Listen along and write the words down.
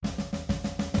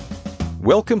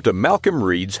Welcome to Malcom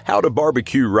Reed's How to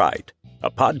Barbecue Right,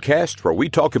 a podcast where we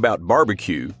talk about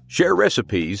barbecue, share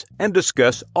recipes, and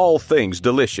discuss all things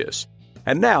delicious.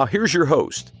 And now, here's your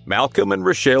host, Malcom and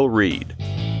Rachelle Reed.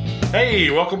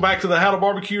 Hey, welcome back to the How to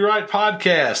Barbecue Right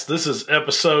podcast. This is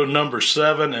episode number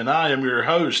 7, and I am your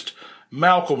host,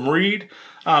 Malcom Reed.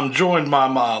 I'm joined by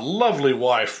my lovely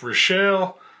wife,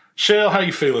 Rachelle. Rachelle, how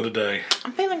you feeling today?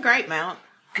 I'm feeling great, Mount.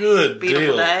 Good Beautiful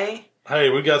deal. Day. Hey,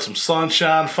 we got some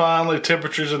sunshine finally.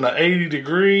 Temperatures in the 80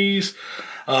 degrees.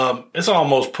 It's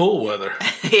almost pool weather.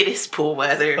 It is pool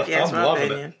weather, if you ask my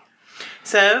opinion.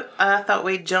 So, I thought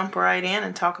we'd jump right in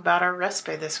and talk about our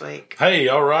recipe this week. Hey,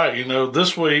 all right.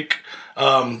 This week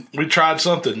we tried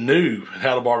something new at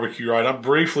How to Barbecue Right. I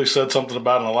briefly said something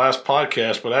about it in the last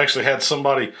podcast, but I actually had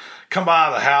somebody come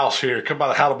by the house here, come by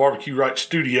the How to Barbecue Right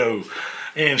studio,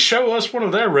 and show us one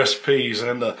of their recipes.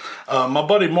 And my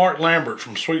buddy Mark Lambert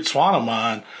from Sweet Swan of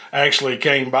Mine actually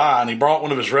came by, and he brought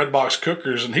one of his Redbox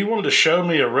cookers, and he wanted to show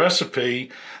me a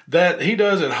recipe that he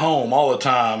does at home all the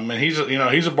time. And he's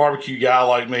a barbecue guy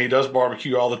like me. He does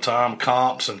barbecue all the time,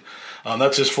 comps, and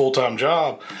that's his full-time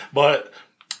job. But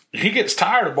he gets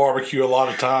tired of barbecue a lot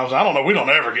of times. I don't know. We don't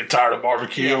ever get tired of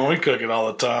barbecue. Yeah. We cook it all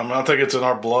the time. I think it's in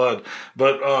our blood.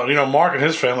 But, Mark and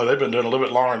his family, they've been doing it a little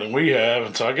bit longer than we have.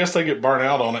 And so I guess they get burnt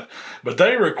out on it. But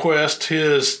they request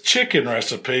his chicken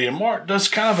recipe. And Mark does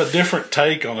kind of a different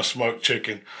take on a smoked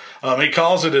chicken. He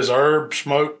calls it his herb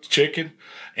smoked chicken.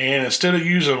 And instead of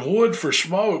using wood for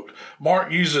smoke,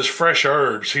 Mark uses fresh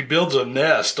herbs. He builds a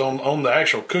nest on the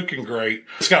actual cooking grate.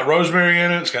 It's got rosemary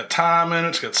in it. It's got thyme in it.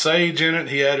 It's got sage in it.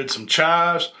 He added some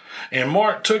chives. And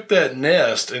Mark took that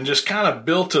nest and just kind of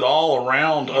built it all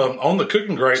around on the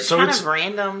cooking grate. Just kind of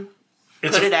random.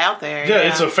 Put it out there. Yeah,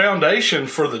 it's a foundation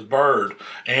for the bird.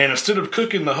 And instead of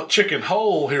cooking the chicken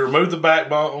whole, he removed the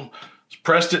backbone,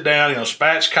 pressed it down,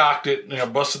 spatchcocked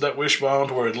it, busted that wishbone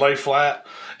to where it lay flat.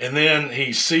 And then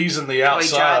he seasoned the outside.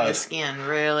 He dried the skin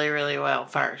really, really well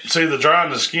first. See, the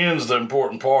drying the skin's the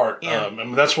important part. Yeah.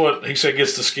 That's what he said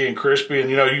gets the skin crispy.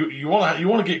 And you want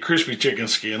to get crispy chicken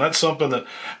skin. That's something that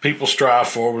people strive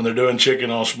for when they're doing chicken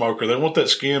on a smoker. They want that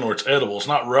skin where it's edible. It's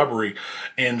not rubbery.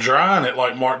 And drying it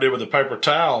like Mark did with a paper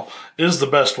towel is the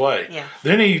best way. Yeah.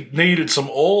 Then he needed some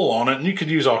oil on it, and you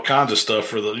could use all kinds of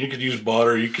stuff you could use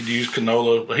butter, you could use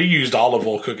canola. He used olive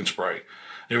oil cooking spray.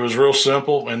 It was real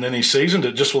simple, and then he seasoned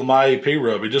it just with my AP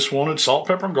rub. He just wanted salt,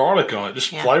 pepper, and garlic on it, just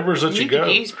flavors that you go. You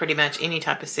could use pretty much any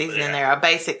type of seasoning there, a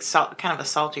basic salt, kind of a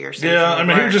saltier seasoning.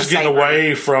 Yeah, he was just getting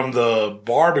away from the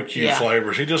barbecue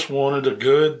flavors. He just wanted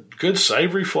a good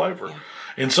savory flavor. Yeah.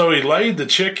 And so he laid the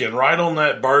chicken right on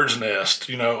that bird's nest,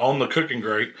 on the cooking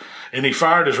grate, and he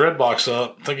fired his Redbox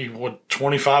up. I think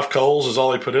 25 coals is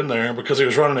all he put in there because he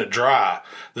was running it dry.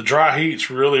 The dry heat's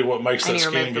really what makes that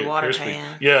skin get crispy.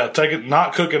 Pan. Yeah,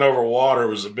 not cooking over water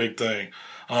was a big thing.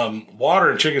 Water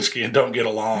and chicken skin don't get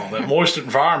along. That moist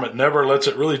environment never lets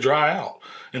it really dry out.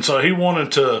 And so he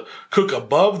wanted to cook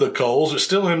above the coals. It's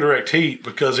still indirect heat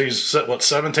because he's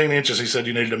 17 inches. He said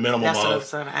you needed a minimum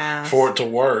for it to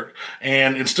work.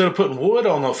 And instead of putting wood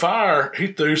on the fire, he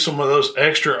threw some of those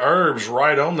extra herbs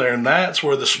right on there. And that's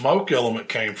where the smoke element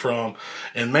came from.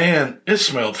 And man, it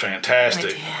smelled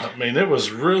fantastic. It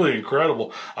was really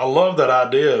incredible. I love that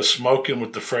idea of smoking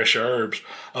with the fresh herbs.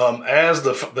 As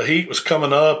the heat was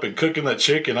coming up and cooking that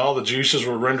chicken, all the juices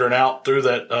were rendering out through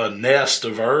that nest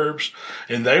of herbs.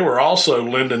 And they were also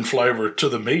lending flavor to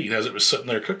the meat as it was sitting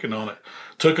there cooking on it.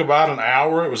 Took about an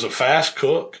hour. It was a fast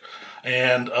cook.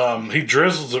 And he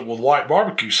drizzles it with white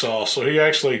barbecue sauce. So he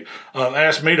actually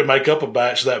asked me to make up a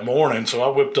batch that morning. So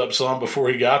I whipped up some before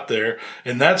he got there.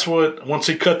 And that's once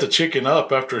he cut the chicken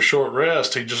up after a short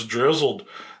rest, he just drizzled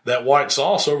that white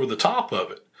sauce over the top of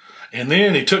it. And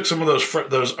then he took some of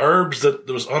those herbs that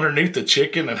was underneath the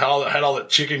chicken and had all that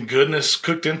chicken goodness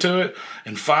cooked into it,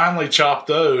 and finally chopped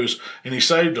those. And he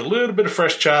saved a little bit of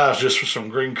fresh chives just for some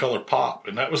green color pop,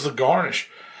 and that was the garnish.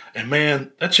 And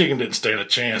man, that chicken didn't stand a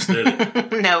chance, did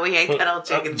it? No, we ate that old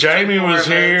chicken. Jamie was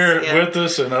here with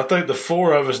us, and I think the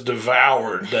 4 of us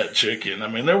devoured that chicken.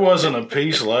 There wasn't a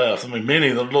piece left.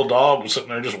 Minnie, the little dog, was sitting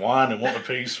there just whining, wanting a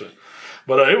piece.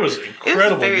 But it was incredibly good. It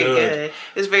was very good.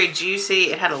 It was very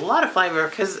juicy. It had a lot of flavor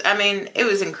because, it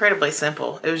was incredibly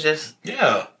simple. It was just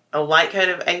a light coat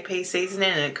of AP seasoning,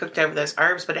 and it cooked over those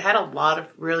herbs, but it had a lot of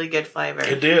really good flavor.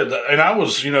 It did. And I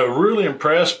was, really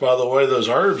impressed by the way those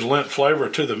herbs lent flavor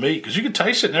to the meat because you could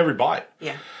taste it in every bite.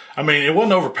 Yeah. It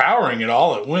wasn't overpowering at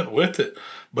all. It went with it.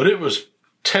 But it was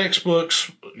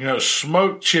textbooks,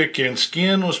 smoked chicken.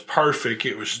 Skin was perfect.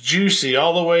 It was juicy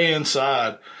all the way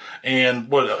inside.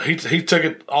 And he took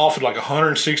it off at like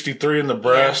 163 in the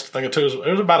breast. I think it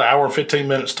was about an hour and 15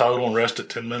 minutes total and rested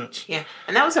 10 minutes. Yeah.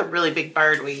 And that was a really big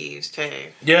bird we used too.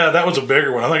 Yeah, that was a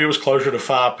bigger one. I think it was closer to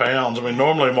 5 pounds. I mean,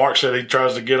 normally Mark said he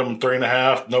tries to get them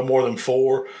 3.5, no more than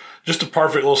 4. Just a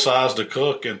perfect little size to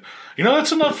cook. And,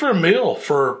 that's enough for a meal.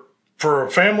 For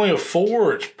a family of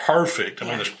 4, it's perfect. I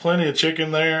mean, there's plenty of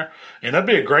chicken there. And that'd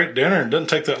be a great dinner, and it doesn't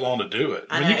take that long to do it.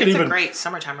 I mean, it's a great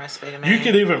summertime recipe to make. You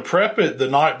could even prep it the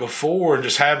night before and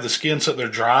just have the skin sitting there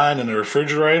drying in the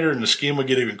refrigerator, and the skin would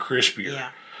get even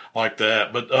crispier like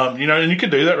that. But, and you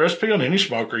could do that recipe on any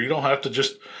smoker. You don't have to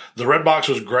the Red Box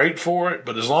was great for it,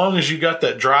 but as long as you got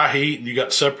that dry heat and you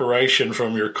got separation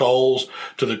from your coals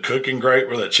to the cooking grate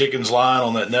where that chicken's lying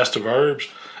on that nest of herbs,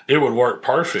 it would work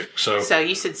perfect. So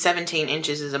you said 17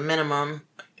 inches is a minimum.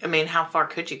 I mean, how far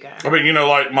could you go? I mean,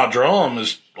 like my drum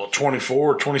is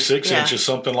 24, 26 inches,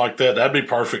 something like that. That'd be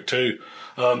perfect too.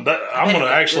 I'm going to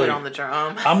actually on the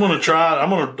drum. I'm going to try. I'm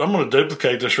going to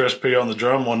duplicate this recipe on the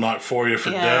drum one night for you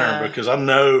for dinner, because I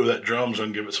know that drum's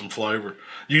going to give it some flavor.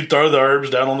 You throw the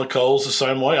herbs down on the coals the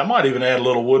same way. I might even add a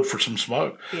little wood for some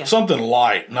smoke. Yeah. Something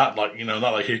light, not like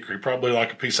hickory. Probably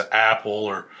like a piece of apple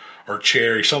or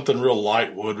cherry. Something real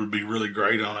light wood would be really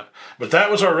great on it. But that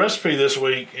was our recipe this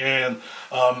week, and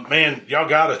man, y'all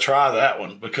got to try that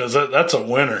one because that's a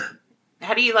winner.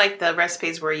 How do you like the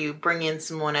recipes where you bring in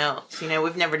someone else?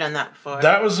 We've never done that before.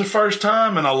 That was the first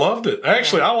time, and I loved it.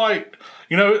 Actually, I like,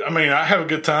 I have a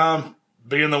good time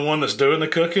being the one that's doing the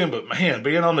cooking, but man,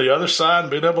 being on the other side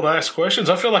and being able to ask questions,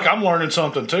 I feel like I'm learning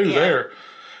something too there.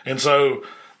 And so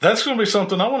that's going to be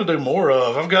something I want to do more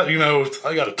of. I've got,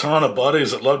 I got a ton of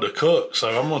buddies that love to cook, so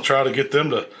I'm going to try to get them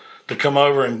to come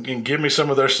over and give me some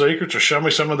of their secrets or show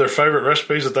me some of their favorite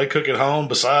recipes that they cook at home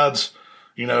besides,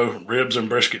 ribs and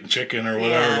brisket and chicken or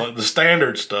whatever, like the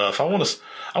standard stuff. I want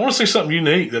to see something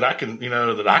unique that I can,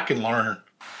 that I can learn.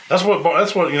 That's what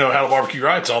How to Barbecue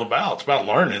Right's all about. It's about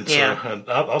learning. Yeah. So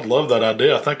I love that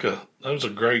idea. I think that was a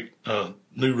great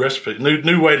new recipe,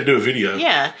 new way to do a video.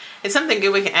 Yeah, it's something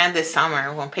good we can add this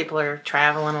summer when people are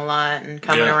traveling a lot and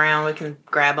coming around. We can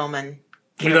grab them and.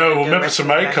 Memphis in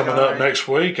May coming up next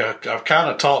week. I've kind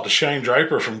of talked to Shane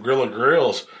Draper from Grilla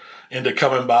Grills into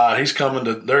coming by. He's coming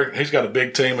to there. He's got a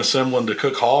big team assembling to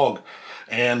cook hog,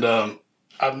 and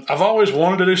I've always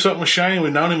wanted to do something with Shane.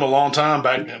 We've known him a long time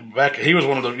back. He was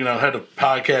one of the had the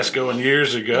podcast going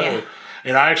years ago. Yeah.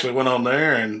 And I actually went on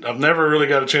there, and I've never really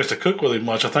got a chance to cook with him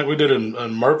much. I think we did in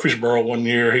Murfreesboro one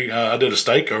year. I did a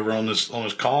steak over on his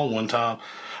Kong one time,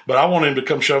 but I want him to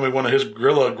come show me one of his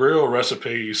Grilla Grill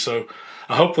recipes. So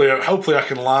hopefully I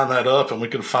can line that up, and we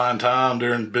can find time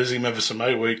during busy Memphis in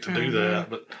May week to do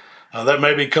that. But that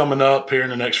may be coming up here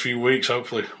in the next few weeks.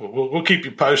 Hopefully, we'll keep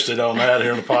you posted on that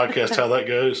here on the podcast how that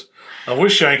goes. I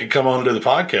wish Shane could come on and do the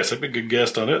podcast. That'd be a good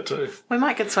guest on it too. We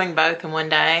might could swing both in one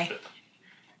day.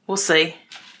 We'll see.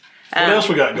 What else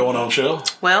we got going on, Shell?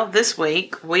 Well, this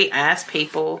week we asked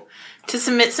people to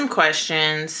submit some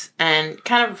questions and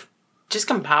kind of just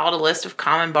compiled a list of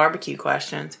common barbecue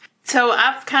questions. So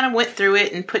I've kind of went through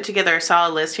it and put together a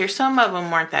solid list here. Some of them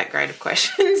weren't that great of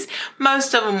questions.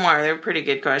 Most of them were. They were pretty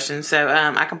good questions. So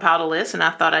I compiled a list, and I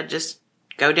thought I'd just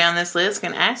go down this list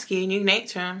and ask you, and you can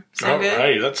answer them. Sound good?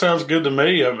 Hey, that sounds good to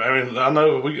me. I mean, I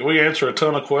know we answer a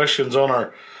ton of questions on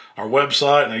our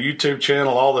website and our YouTube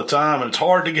channel all the time, and it's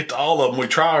hard to get to all of them. We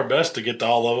try our best to get to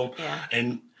all of them. Yeah.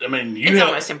 And I mean, it's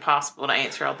almost impople to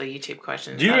answer all the YouTube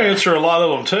questions. You answer a lot of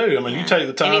them too. I mean, you take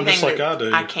the time. Anything just like I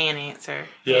do. I can answer.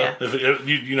 Yeah. If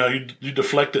you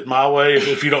deflect it my way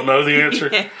if you don't know the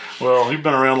answer. Well, you've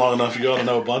been around long enough. You ought to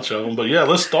know a bunch of them. But yeah,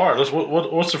 let's start.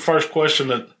 What's the first question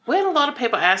that we had a lot of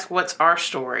people ask? What's our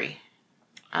story?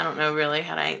 I don't know really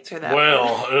how to answer that.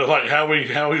 Well, like how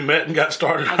we met and got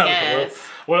started. I guess.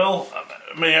 Well,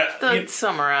 I mean, the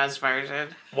summarized version.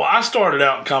 Well, I started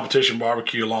out in competition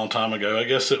barbecue a long time ago. I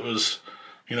guess it was,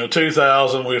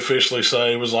 2000. We officially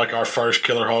say it was like our first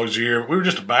Killer Hogs year. We were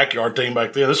just a backyard team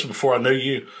back then. This was before I knew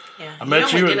you. Yeah, I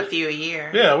met you. Did a few a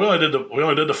year. Yeah, we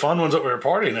only did the fun ones that we were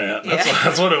partying at.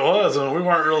 That's what it was, and we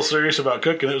weren't real serious about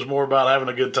cooking. It was more about having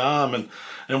a good time,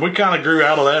 and we kind of grew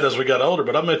out of that as we got older.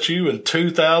 But I met you in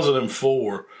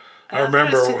 2004. I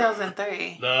remember. It was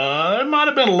 2003. It might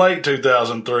have been late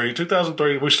 2003.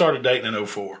 2003, we started dating in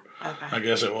 2004. Okay. I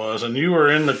guess it was. And you were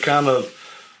in the kind of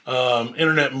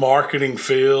internet marketing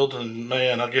field. And,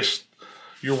 man, I guess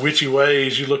your witchy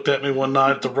ways, you looked at me one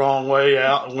night the wrong way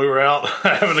out, and we were out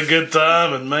having a good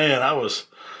time. And, man, I was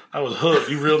hooked.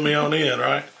 You reeled me on in,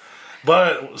 right?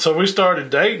 But so we started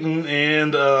dating,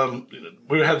 and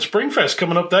we had Springfest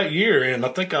coming up that year, and I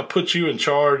think I put you in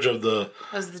charge of the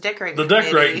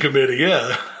decorating committee.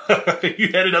 Yeah, you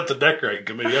headed up the decorating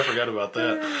committee. I forgot about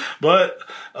that. But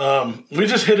we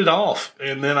just hit it off,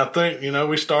 and then I think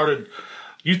we started.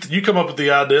 You come up with the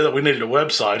idea that we needed a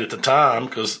website at the time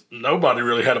because nobody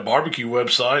really had a barbecue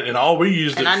website, and all we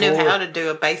used and I knew how to do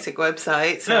a basic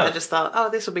website, so I just thought, oh,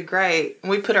 this will be great.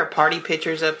 And we put our party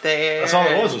pictures up there. That's all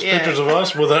it was. Pictures of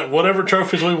us with whatever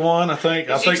trophies we won. I think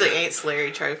usually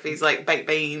ancillary trophies like baked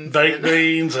beans.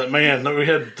 Man, we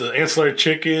had the ancillary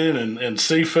chicken and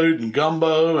seafood and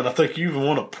gumbo, and I think you even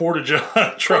won a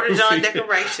Porta-John trophy. Porta-John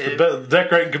decoration. The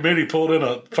decorating committee pulled in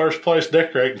a first place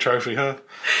decorating trophy, huh?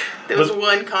 There was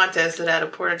one contest that had a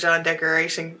Porta-John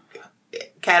decoration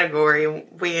category, and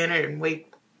we entered, and we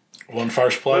won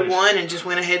first place. We won and just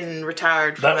went ahead and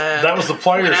retired from that. That was the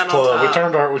Players Club.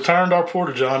 We turned our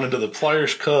Porta-John into the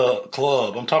Players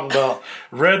Club. I'm talking about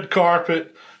red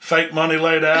carpet, fake money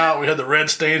laid out. We had the red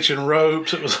stanchion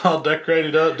ropes. It was all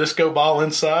decorated up, disco ball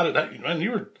inside it. Man,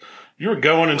 you were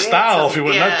going in style if you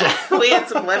went up to. We had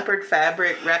some leopard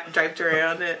fabric draped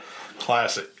around it.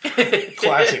 Classic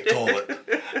toilet.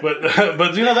 But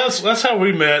that's how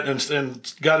we met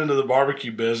and got into the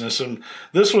barbecue business. And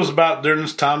this was about during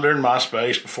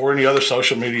MySpace, before any other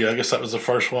social media. I guess that was the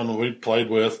first one we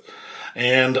played with.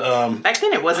 And back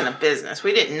then it wasn't a business.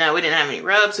 We didn't know. We didn't have any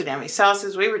rubs. We didn't have any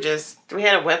sauces. We had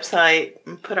a website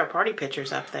and put our party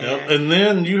pictures up there. Yep. And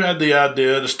then you had the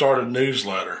idea to start a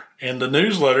newsletter. And the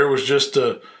newsletter was just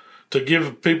to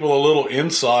give people a little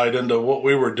insight into what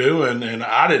we were doing, and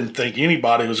I didn't think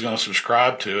anybody was going to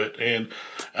subscribe to it. And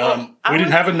we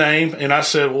didn't have a name, and I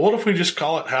said, well, what if we just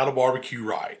call it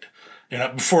HowToBBQRight?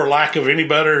 And for lack of any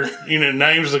better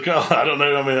names to call, I don't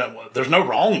know. I mean, there's no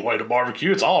wrong way to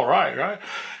barbecue. It's all right?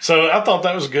 So I thought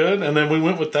that was good, and then we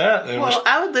went with that. And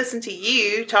I would listen to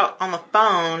you talk on the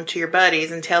phone to your buddies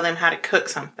and tell them how to cook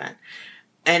something.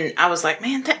 And I was like,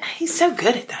 man, he's so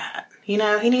good at that. He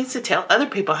needs to tell other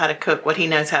people how to cook what he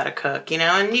knows how to cook,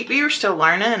 and you were still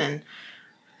learning.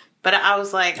 But I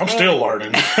was like, I'm still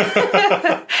learning.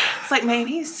 It's like, man,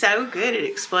 he's so good at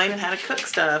explaining how to cook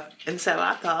stuff. And so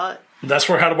I thought. That's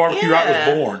where HowToBBQRight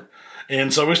was born.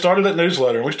 And so we started that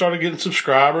newsletter, and we started getting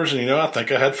subscribers. And, I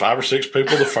think I had 5 or 6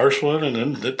 people the first one, and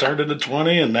then it turned into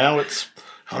 20, and now it's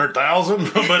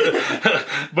 100,000.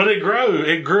 But it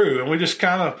grew. And we just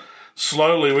kind of.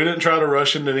 Slowly, we didn't try to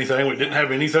rush into anything. We didn't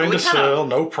have anything to sell,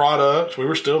 no products. We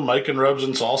were still making rubs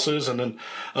and sauces, and then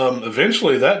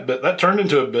eventually that turned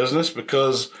into a business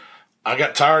because I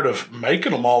got tired of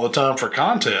making them all the time for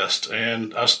contests.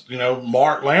 And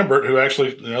Mark Lambert, who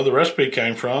actually the recipe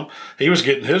came from, he was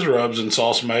getting his rubs and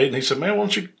sauce made, and he said, "Man, why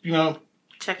don't you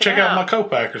check out my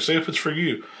co-packer, see if it's for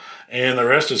you?" And the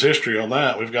rest is history on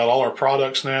that. We've got all our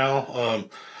products now.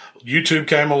 YouTube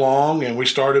came along, and we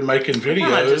started making videos. We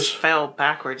kind of just fell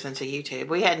backwards into YouTube.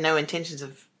 We had no intentions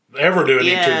of ever doing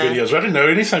YouTube videos. I didn't know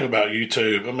anything about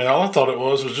YouTube. I mean, all I thought it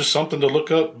was just something to look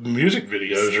up music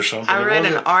videos or something. I read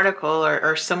an article,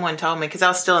 or someone told me, because I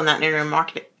was still in that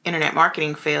internet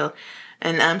marketing field,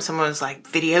 and someone was like,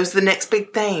 "Video's the next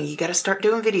big thing. You got to start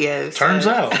doing videos." Turns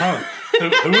out, huh?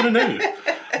 Who would have knew?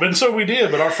 But so we did.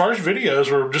 But our first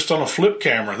videos were just on a flip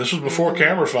camera. This was before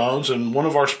camera phones, and one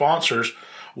of our sponsors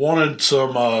wanted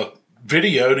some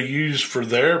video to use for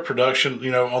their production,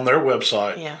 on their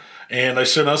website. Yeah. And they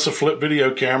sent us a flip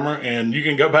video camera, and you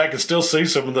can go back and still see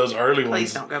some of those early ones.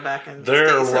 Please don't go back and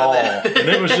they're raw. And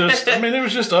it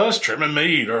was just us trimming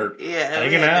meat or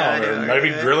hanging out or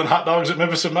maybe grilling hot dogs at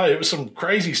Memphis and May. It was some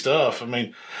crazy stuff. I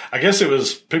mean, I guess it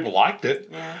was, people liked it.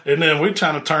 Yeah. And then we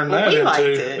kind of turned that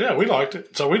into, we liked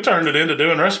it. So we turned it into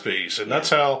doing recipes. And that's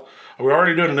how, we're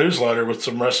already doing a newsletter with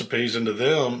some recipes into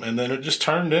them. And then it just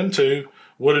turned into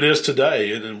what it is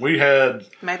today. And we had...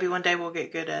 Maybe one day we'll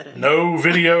get good at it. No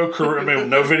video career,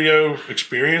 no video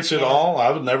experience at all.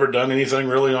 I've never done anything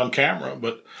really on camera,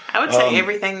 but... I would say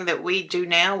everything that we do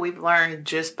now, we've learned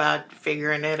just by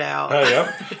figuring it out.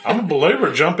 Hey, I'm a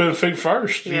believer. Jump in feet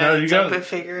first. Yeah, you jump and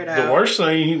figure it out. The worst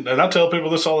thing, and I tell people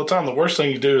this all the time, the worst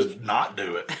thing you do is not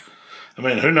do it. I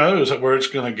mean, who knows where it's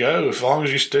going to go as long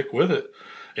as you stick with it.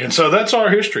 And so that's our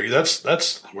history.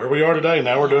 That's where we are today.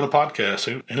 Now we're doing a podcast,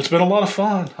 and it's been a lot of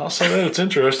fun. I'll say that. It's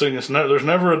interesting. There's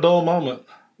never a dull moment.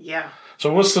 Yeah.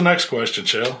 So what's the next question,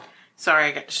 Shell? Sorry,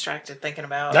 I got distracted thinking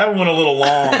about... That went a little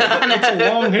long. It's a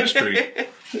long history.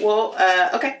 Well,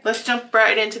 okay, let's jump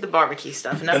right into the barbecue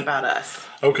stuff. Enough about us.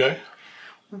 Okay.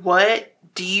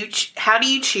 How do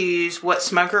you choose what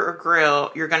smoker or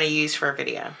grill you're going to use for a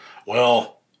video?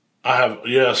 Well,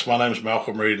 Yes, my name's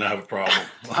Malcom Reed, and I have a problem.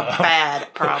 A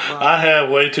bad problem. I have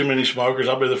way too many smokers.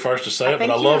 I'll be the first to say it, but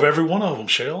I love every one of them,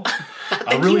 Shell.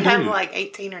 I really you have do. like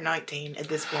 18 or 19 at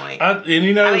this point. I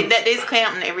mean, that is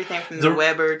counting everything from the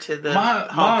Weber to the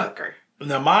Hall cooker.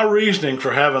 Now, my reasoning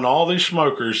for having all these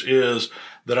smokers is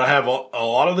that I have a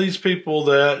lot of these people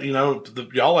that,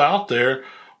 y'all out there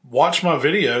watch my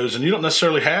videos, and you don't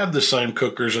necessarily have the same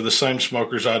cookers or the same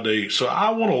smokers I do. So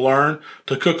I want to learn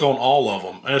to cook on all of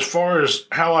them. And as far as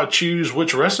how I choose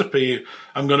which recipe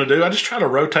I'm going to do, I just try to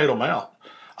rotate them out.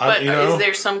 But is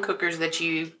there some cookers that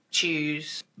you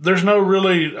choose? There's no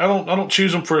really, I don't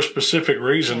choose them for a specific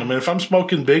reason. I mean, if I'm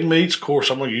smoking big meats, of course,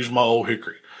 I'm going to use my old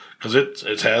hickory because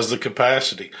it has the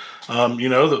capacity. I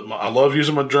love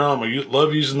using my drum. I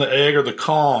love using the egg or the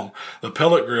Kong, the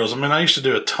pellet grills. I mean, I used to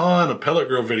do a ton of pellet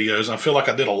grill videos, and I feel like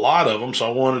I did a lot of them, so I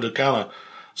wanted to kind of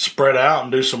spread out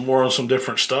and do some more on some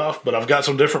different stuff. But I've got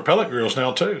some different pellet grills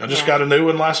now, too. I just got a new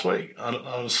one last week.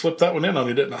 I slipped that one in on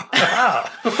you, didn't I?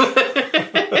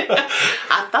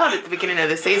 I thought at the beginning of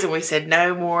the season we said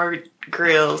no more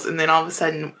grills, and then all of a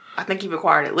sudden, I think you've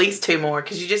acquired at least 2 more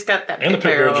because you just got that and the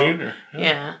Pit Grill Junior.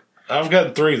 Yeah. I've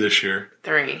gotten 3 this year.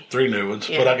 3 new ones.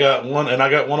 Yeah. But I got one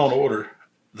on order.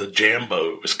 The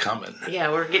Jambo is coming.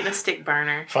 Yeah, we're getting a stick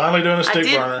burner. Finally doing a stick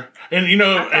burner. And,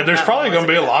 and there's probably going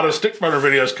to be a lot of stick burner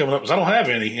videos coming up because I don't have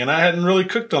any. And I hadn't really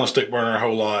cooked on a stick burner a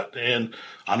whole lot. And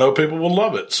I know people will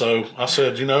love it. So I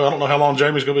said, I don't know how long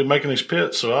Jamie's going to be making these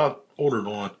pits. So I ordered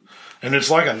one. And it's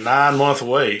like a 9-month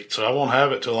wait. So I won't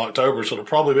have it till October. So it'll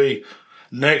probably be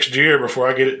next year before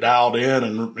I get it dialed in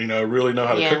and, really know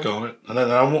how to cook on it. And then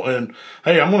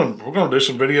we're going to do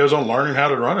some videos on learning how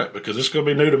to run it because it's going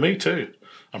to be new to me too.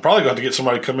 I'm probably going to get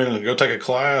somebody to come in and go take a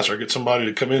class or get somebody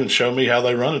to come in and show me how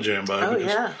they run a Jambo. Oh,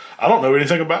 yeah. I don't know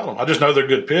anything about them. I just know they're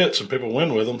good pits and people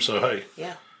win with them. So, hey.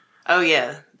 Yeah. Oh,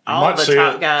 yeah. All the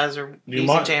top guys are using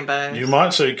Jambos. You might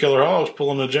see Killer Hogs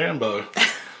pulling a Jambo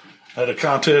at a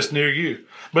contest near you.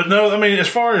 But no, I mean, as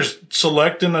far as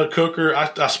selecting a cooker, I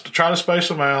try to space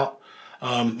them out.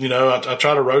 I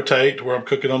try to rotate to where I'm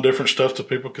cooking on different stuff so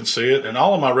people can see it. And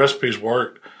all of my recipes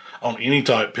work on any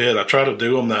type pit. I try to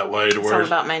do them that way to where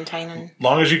it's all about maintaining. As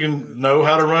long as you can know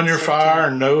how to run your fire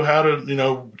and know how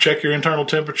to, check your internal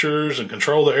temperatures and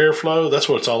control the airflow, that's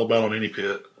what it's all about on any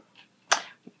pit.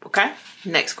 Okay.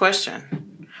 Next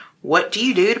question. What do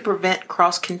you do to prevent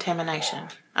cross-contamination?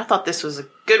 I thought this was a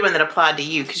good one that applied to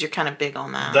you because you're kind of big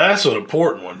on that. That's an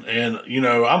important one. And,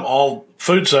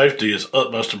 food safety is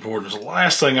utmost important. The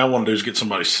last thing I want to do is get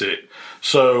somebody sick.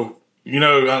 So, I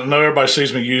know everybody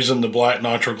sees me using the black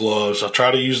nitrile gloves. I try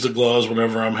to use the gloves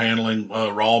whenever I'm handling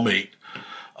raw meat.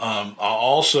 I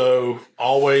also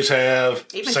always have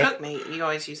even cooked meat. You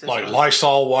always use those like gloves.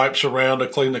 Lysol wipes around to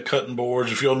clean the cutting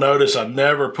boards. If you'll notice, I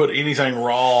never put anything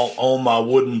raw on my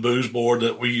wooden booze board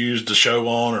that we use to show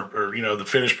on, or the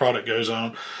finished product goes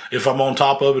on. If I'm on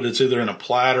top of it, it's either in a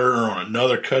platter or on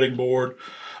another cutting board.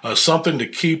 Something to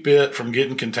keep it from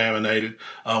getting contaminated.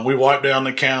 We wipe down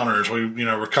the counters.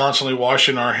 We're constantly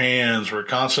washing our hands. We're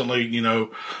constantly,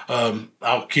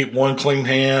 I'll keep one clean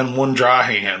hand, one dry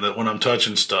hand that when I'm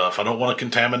touching stuff. I don't want to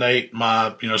contaminate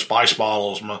my, spice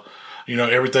bottles, my,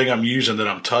 everything I'm using that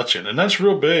I'm touching. And that's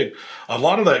real big. A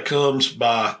lot of that comes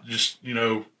by just,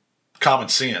 common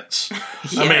sense.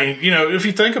 Yeah. I mean, if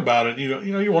you think about it,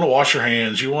 you want to wash your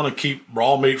hands. You want to keep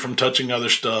raw meat from touching other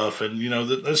stuff. And,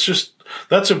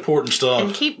 that's important stuff.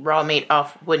 And keep raw meat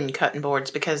off wooden cutting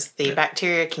boards because the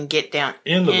bacteria can get down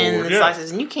in the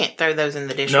slices, and you can't throw those in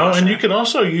the dishwasher. No, and you can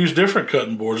also use different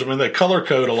cutting boards. I mean, they color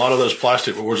code a lot of those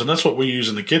plastic boards, and that's what we use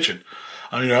in the kitchen.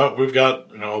 We've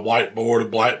got, a white board, a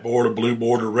black board, a blue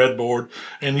board, a red board,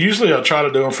 and usually I try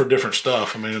to do them for different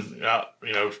stuff. I mean,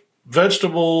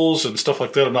 vegetables and stuff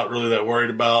like that I'm not really that worried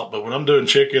about, but when I'm doing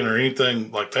chicken or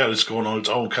anything like that, it's going on its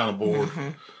own kind of board. Mm-hmm.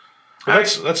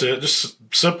 That's it. Just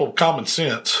simple common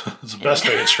sense is the best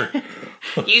answer.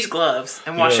 Use gloves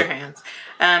and wash your hands.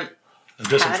 And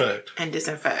disinfect.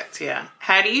 Disinfect, yeah.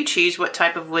 How do you choose what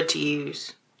type of wood to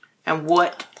use? And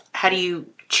how do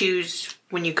you choose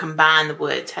when you combine the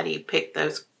woods? How do you pick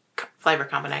those flavor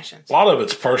combinations? A lot of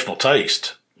it's personal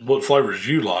taste. What flavors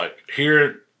you like.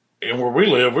 Here and where we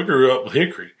live, we grew up with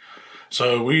hickory.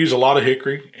 So we use a lot of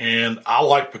hickory, and I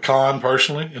like pecan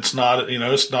personally. It's not,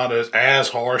 it's not as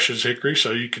harsh as hickory,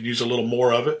 so you can use a little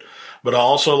more of it. But I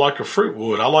also like a fruit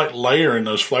wood. I like layering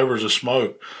those flavors of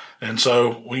smoke. And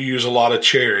so we use a lot of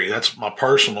cherry. That's my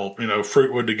personal,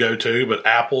 fruit wood to go to, but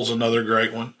apple's another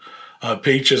great one.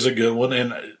 Peach is a good one.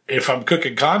 And if I'm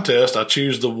cooking contest, I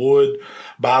choose the wood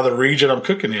by the region I'm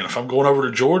cooking in. If I'm going over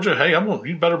to Georgia, hey,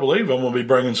 you better believe I'm going to be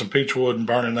bringing some peach wood and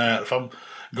burning that. If I'm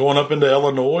going up into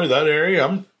Illinois, that area,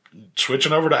 I'm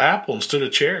switching over to apple instead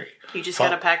of cherry. You just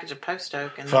got a package of Post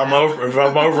Oak. If I'm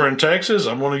over in Texas,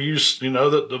 I'm going to use,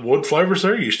 the wood flavors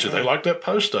they're used to. They like that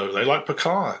Post Oak. They like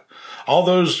pecan. All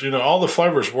those, all the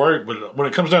flavors work, but when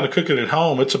it comes down to cooking at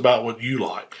home, it's about what you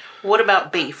like. What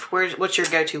about beef? What's your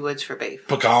go-to woods for beef?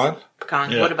 Pecan.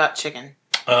 Yeah. What about chicken?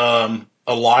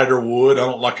 A lighter wood. I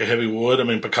don't like a heavy wood. I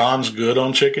mean, pecan's good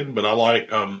on chicken, but I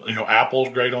like, apple's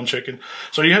great on chicken.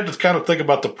 So you have to kind of think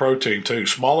about the protein too.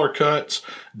 Smaller cuts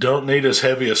don't need as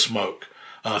heavy a smoke.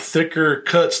 Thicker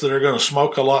cuts that are going to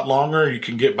smoke a lot longer, you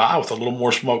can get by with a little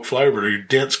more smoke flavor. Or your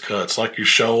dense cuts, like your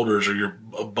shoulders or your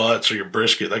butts or your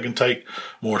brisket, they can take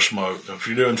more smoke. If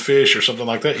you're doing fish or something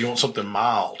like that, you want something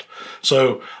mild.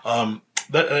 So,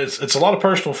 it's a lot of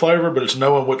personal flavor, but it's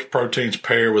knowing which proteins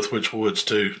pair with which woods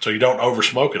too. So you don't over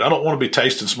smoke it. I don't want to be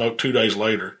tasting smoke 2 days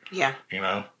later. Yeah.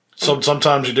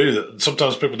 Sometimes you do that.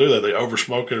 Sometimes people do that. They over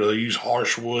smoke it or they use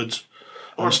harsh woods.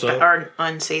 Or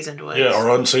unseasoned wood. Yeah, or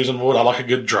unseasoned wood. I like a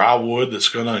good dry wood that's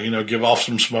going to, give off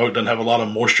some smoke, doesn't have a lot of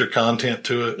moisture content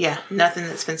to it. Yeah, nothing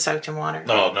that's been soaked in water.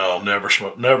 No, never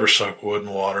soak wood in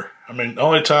water. I mean, the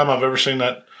only time I've ever seen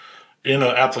that in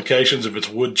applications, if it's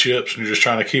wood chips and you're just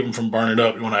trying to keep them from burning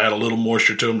up, you want to add a little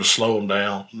moisture to them to slow them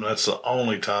down. And that's the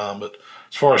only time. But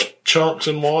as far as chunks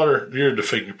in water, you're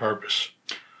defeating your purpose.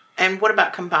 And what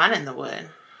about combining the wood?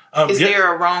 Is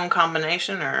there a wrong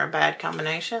combination or a bad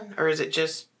combination, or is it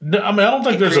just? No, I mean, I don't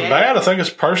think there's a bad. I think it's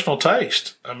personal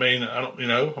taste. I mean, I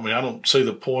don't see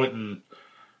the point in,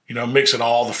 mixing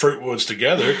all the fruit woods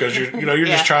together because you're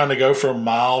just trying to go for a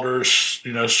milder,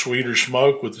 sweeter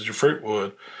smoke with your fruit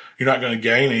wood. You're not going to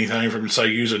gain anything from, say,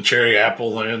 using cherry,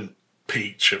 apple, and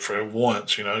peach for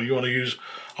once. You want to use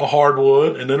a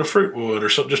hardwood and then a fruit wood or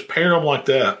something. Just pair them like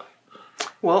that.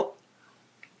 Well,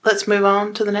 let's move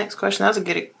on to the next question. That was a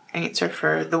good answer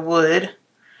for the wood.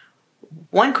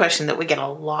 One question that we get a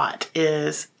lot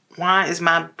is, why is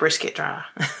my brisket dry?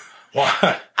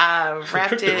 Why? I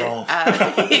wrapped it wrong.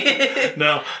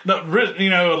 No.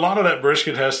 A lot of that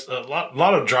brisket a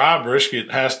lot of dry brisket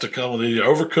has to come with either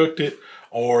overcooked it,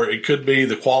 or it could be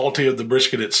the quality of the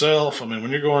brisket itself. I mean,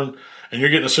 when you're going and you're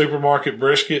getting a supermarket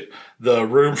brisket, the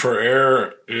room for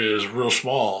error is real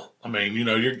small. I mean,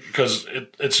 because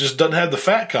it just doesn't have the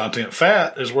fat content.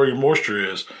 Fat is where your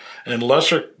moisture is. And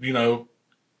lesser,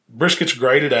 brisket's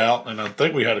graded out. And I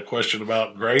think we had a question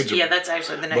about grades. Yeah, that's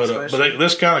actually the next question. But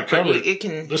this kind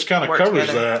of covers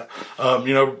that.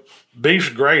 Beef's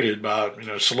graded by,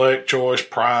 select, choice,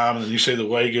 prime, and then you see the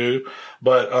Wagyu.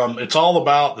 But it's all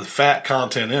about the fat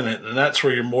content in it. And that's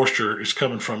where your moisture is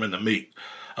coming from in the meat.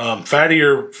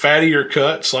 Fattier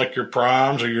cuts like your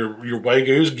primes or your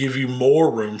Wagyus give you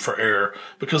more room for error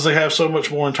because they have so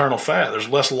much more internal fat. There's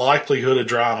less likelihood of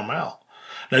drying them out.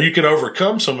 Now you can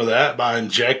overcome some of that by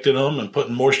injecting them and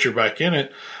putting moisture back in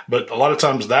it, but a lot of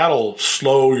times that'll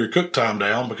slow your cook time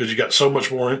down because you got so much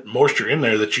more moisture in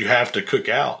there that you have to cook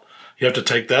out. You have to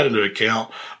take that into account.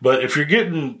 But if you're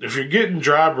getting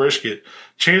dry brisket,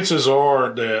 chances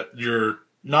are that you're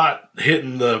not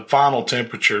hitting the final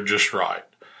temperature just right.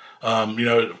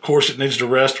 Of course it needs to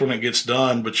rest when it gets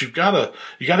done, but you gotta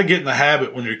get in the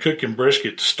habit when you're cooking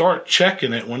brisket to start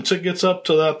checking it. Once it gets up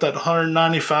to that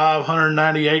 195,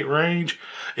 198 range,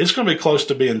 it's going to be close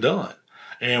to being done.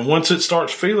 And once it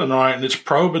starts feeling right and it's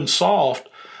probing soft,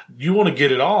 you want to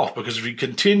get it off because if you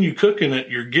continue cooking it,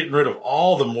 you're getting rid of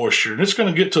all the moisture and it's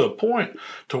going to get to a point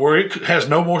to where it has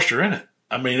no moisture in it.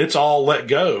 I mean, it's all let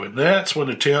go. And that's when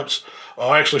the temps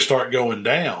will actually start going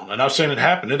down. And I've seen it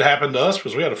happen. It happened to us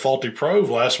because we had a faulty probe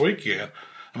last weekend.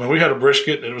 I mean, we had a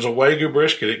brisket. It was a Wagyu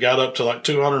brisket. It got up to like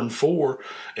 204.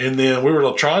 And then we were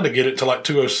trying to get it to like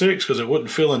 206 because it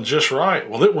wasn't feeling just right.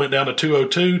 Well, it went down to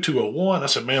 202, 201. I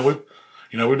said, man, we've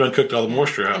done cooked all the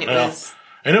moisture out now.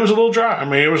 And it was a little dry. I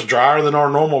mean, it was drier than our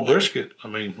normal brisket. I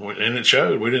mean, and it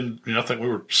showed. We didn't, I think we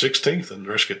were 16th in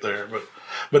brisket there.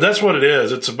 But that's what it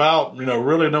is. It's about,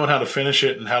 really knowing how to finish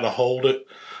it and how to hold it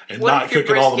and not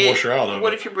cooking all the moisture out of it.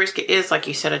 What if your brisket is, like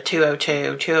you said, a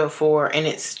 202, 204, and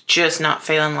it's just not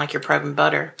feeling like you're probing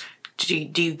butter? Do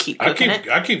you keep cooking it?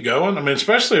 I keep going. I mean,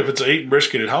 especially if it's eating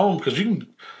brisket at home, because you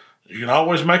can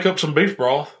always make up some beef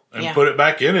broth and put it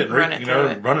back in it and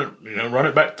run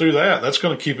it back through that. That's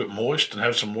going to keep it moist and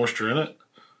have some moisture in it.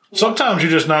 Sometimes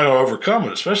you're just not going to overcome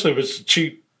it, especially if it's a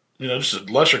cheap, just a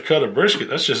lesser cut of brisket.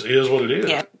 That's just is what it is.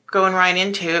 Yeah. Going right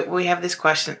into it, we have this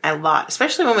question a lot,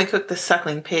 especially when we cook the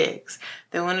suckling pigs.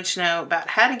 They wanted to know about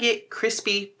how to get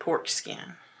crispy pork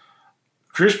skin.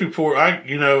 Crispy pork,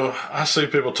 I see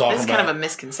people talking about. It's kind of a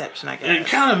misconception, I guess. It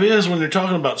kind of is when you're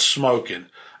talking about smoking.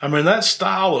 I mean, that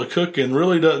style of cooking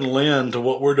really doesn't lend to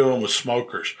what we're doing with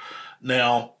smokers.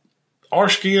 Now, our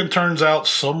skin turns out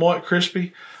somewhat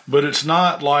crispy, but it's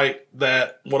not like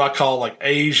that, what I call like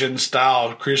Asian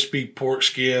style crispy pork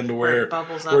skin to where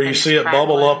you see it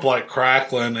bubble up like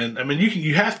crackling. And I mean,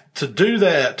 you have to do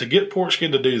that to get pork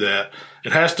skin to do that.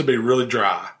 It has to be really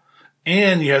dry.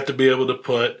 And you have to be able to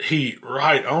put heat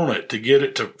right on it to get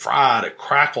it to fry, to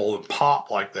crackle and pop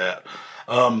like that.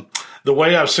 The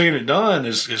way I've seen it done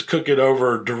is cook it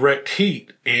over direct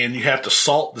heat, and you have to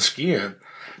salt the skin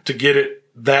to get it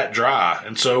that dry.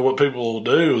 And so what people will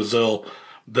do is they'll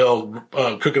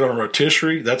cook it on a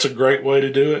rotisserie. That's a great way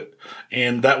to do it.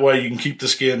 And that way you can keep the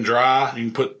skin dry.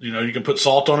 You can put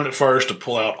salt on it at first to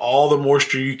pull out all the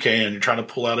moisture you can. You're trying to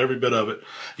pull out every bit of it.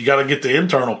 You got to get the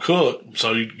internal cooked.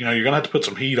 So, you're going to have to put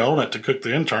some heat on it to cook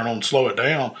the internal and slow it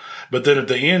down. But then at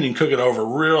the end, you can cook it over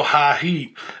real high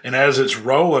heat. And as it's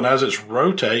rolling, as it's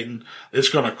rotating, it's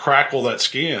going to crackle that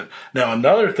skin. Now,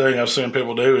 another thing I've seen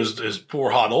people do is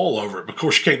pour hot oil over it. Of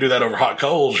course, you can't do that over hot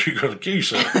coals. You're going to kill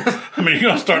yourself. I mean, you're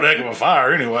going to start a heck of a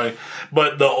fire anyway.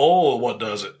 But the oil, what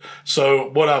does it? So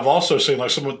what I've also seen,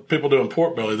 like some people do in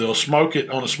pork belly, they'll smoke it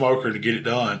on a smoker to get it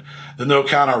done. Then they'll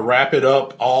kind of wrap it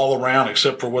up all around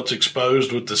except for what's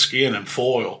exposed with the skin in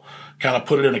foil. Kind of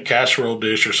put it in a casserole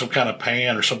dish or some kind of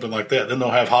pan or something like that. Then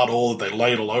they'll have hot oil that they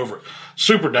ladle over it.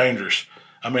 Super dangerous.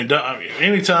 I mean,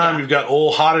 anytime you've got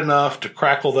oil hot enough to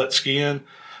crackle that skin,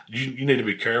 you need to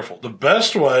be careful. The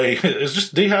best way is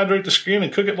just dehydrate the skin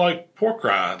and cook it like pork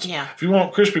rinds. Yeah. If you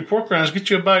want crispy pork rinds, get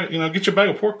you a bag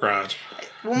of pork rinds.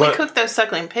 When we cooked those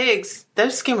suckling pigs,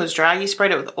 those skin was dry. You sprayed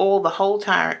it with oil the whole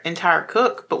entire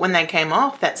cook. But when they came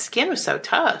off, that skin was so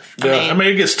tough. I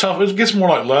mean, it gets tough. It gets more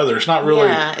like leather. It's not really.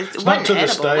 Yeah, it's not to the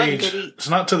stage. It's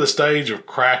not to the stage of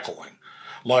crackling,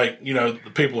 like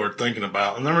the people are thinking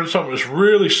about. And then something that's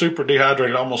really super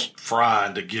dehydrated, almost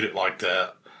frying to get it like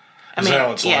that. That's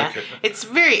how it's like it. It's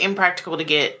very impractical to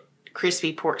get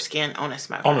crispy pork skin on a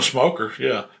smoker. On a smoker,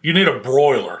 yeah. You need a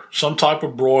broiler, some type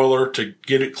of broiler to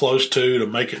get it close to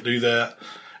make it do that.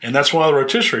 And that's why the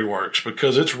rotisserie works,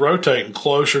 because it's rotating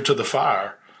closer to the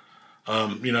fire.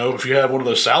 If you have one of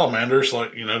those salamanders,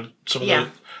 like, some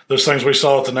of those things we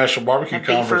saw at the National Barbecue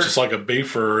Conference, it's like a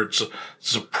beefer.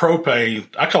 It's a propane,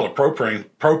 I call it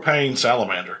propane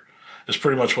salamander. It's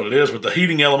pretty much what it is, but the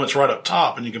heating element's right up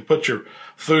top, and you can put your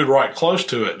food right close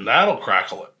to it, and that'll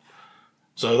crackle it.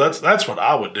 So that's what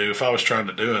I would do if I was trying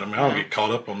to do it. I mean, I don't get caught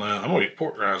up on that. I'm going to eat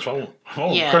pork rinds.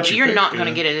 You're not going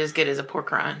to get it as good as a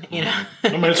pork rind, I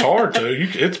mean, it's hard to.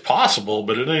 It's possible,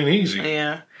 but it ain't easy.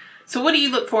 Yeah. So what do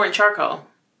you look for in charcoal?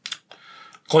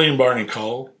 Clean burning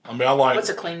coal. I mean, What's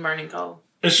a clean burning coal?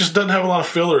 It just doesn't have a lot of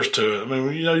fillers to it. I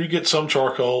mean, you get some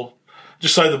charcoal.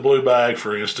 Just say the blue bag,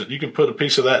 for instance. You can put a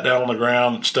piece of that down on the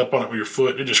ground and step on it with your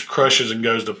foot. It just crushes and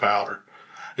goes to powder.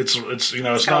 It's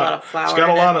got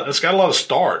a lot of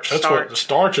starch. What the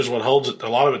starch is what holds it, a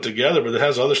lot of it together, but it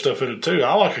has other stuff in it too.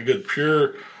 I like a good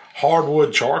pure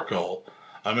hardwood charcoal.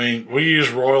 I mean, we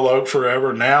use Royal Oak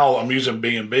forever. Now I'm using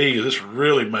B&B. This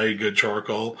really made good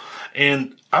charcoal.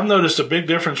 And I've noticed a big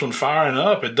difference when firing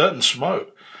up. It doesn't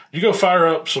smoke. You go fire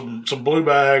up some blue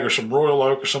bag or some Royal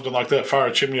Oak or something like that, fire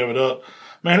a chimney of it up.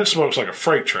 Man, it smokes like a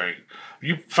freight train.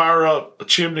 You fire up a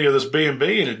chimney of this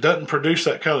B&B and it doesn't produce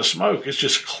that kind of smoke. It's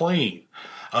just clean.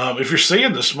 If you're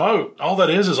seeing the smoke, all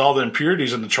that is all the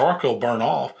impurities in the charcoal burn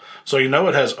off. So it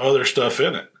has other stuff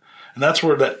in it. And that's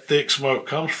where that thick smoke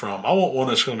comes from. I want one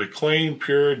that's going to be clean,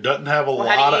 pure, doesn't have a lot of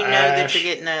ash. How do you know that you're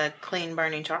getting a clean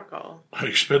burning charcoal?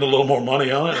 You spend a little more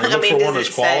money on it or look for one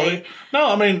that's quality. No,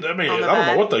 I don't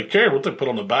know what they care, what they put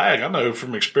on the bag. I know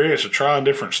from experience of trying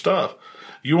different stuff.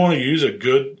 You want to use a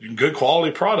good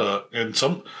quality product. And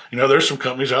there's some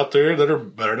companies out there that are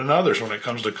better than others when it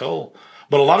comes to coal.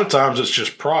 But a lot of times it's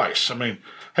just price. I mean,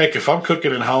 heck, if I'm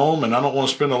cooking at home and I don't want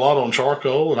to spend a lot on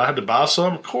charcoal and I had to buy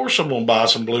some, of course I'm going to buy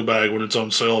some blue bag when it's on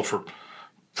sale for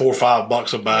 $4 or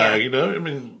 $5 a bag. I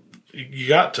mean, you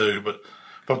got to. But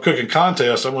if I'm cooking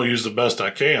contests, I'm going to use the best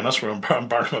I can. That's where I'm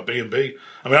burning my B&B.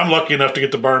 I mean, I'm lucky enough to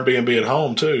get to burn B&B at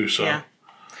home too. So. Yeah.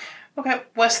 Okay,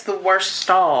 what's the worst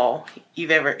stall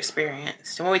you've ever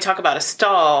experienced? And when we talk about a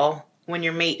stall, when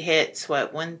your meat hits,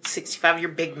 165, your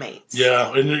big meats.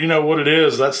 Yeah, and you know what it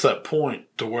is? That's that point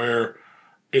to where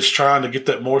it's trying to get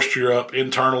that moisture up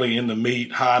internally in the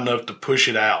meat high enough to push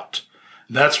it out.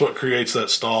 And that's what creates that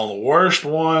stall. The worst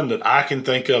one that I can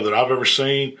think of that I've ever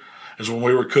seen is when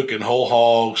we were cooking whole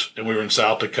hogs and we were in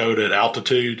South Dakota at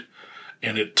altitude.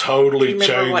 And it totally changes.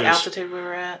 Remember what altitude we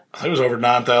were at? I think it was over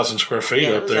 9,000 square feet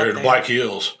up there in the Black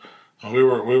Hills. We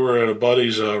were at a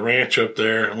buddy's ranch up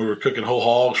there, and we were cooking whole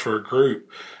hogs for a group.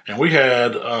 And we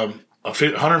had a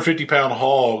 150-pound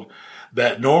hog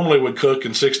that normally would cook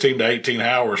in 16 to 18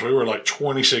 hours. We were like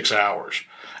 26 hours.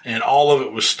 and all of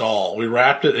it was stall. We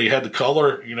wrapped it. He had the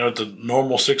color, at the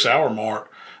normal 6-hour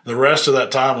mark. The rest of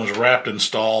that time was wrapped in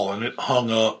stall, and it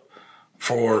hung up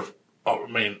for,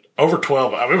 over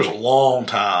 12 hours. It was a long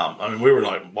time. We were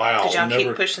like, wow. Did y'all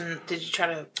keep pushing? Did you try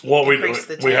to increase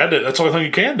the temp? We had to. That's the only thing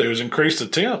you can do is increase the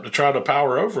temp to try to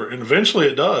power over it. And eventually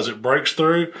it does. It breaks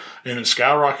through and it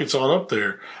skyrockets on up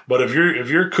there. But if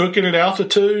you're cooking at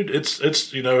altitude,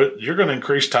 it's you're going to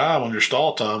increase time on your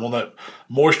stall time, on that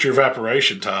moisture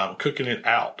evaporation time, cooking it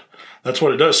out. That's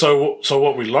what it does. So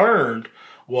what we learned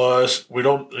was we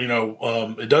don't,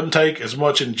 it doesn't take as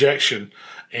much injection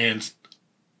and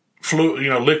fluid,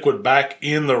 liquid back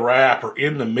in the wrap or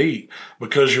in the meat,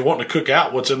 because you're wanting to cook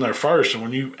out what's in there first. And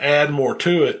when you add more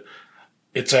to it,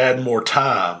 it's adding more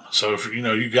time. So if,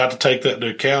 you got to take that into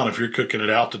account if you're cooking at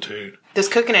altitude. Does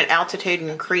cooking at altitude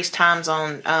increase times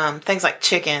on things like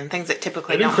chicken, things that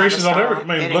typically it increases on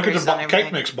everything? Look at the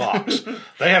cake mix box.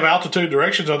 They have altitude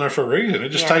directions on there for a reason. It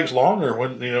just takes longer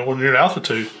when you're at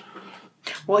altitude.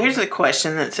 Well, here's a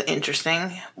question that's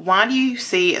interesting. Why do you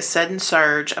see a sudden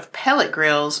surge of pellet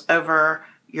grills over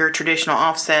your traditional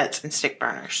offsets and stick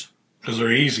burners? Because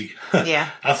they're easy. Yeah.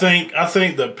 I think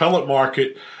the pellet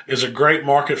market is a great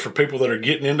market for people that are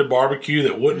getting into barbecue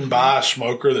that wouldn't buy a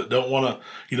smoker, that don't want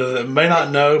to, that may not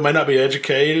know, may not be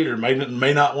educated, or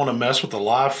may not want to mess with a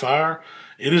live fire.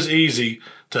 It is easy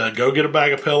to go get a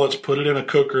bag of pellets, put it in a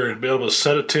cooker, and be able to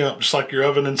set a temp just like your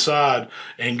oven inside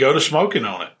and go to smoking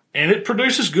on it. And it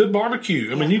produces good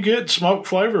barbecue. You get smoke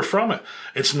flavor from it.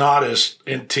 It's not as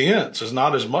intense. It's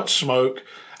not as much smoke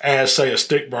as, say, a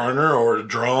stick burner or a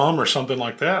drum or something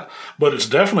like that. But it's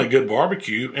definitely good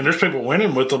barbecue. And there's people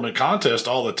winning with them in contests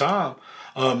all the time.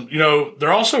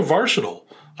 They're also versatile.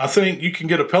 I think you can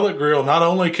get a pellet grill. Not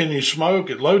only can you smoke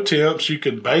at low temps, you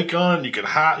can bake on it. You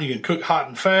can cook hot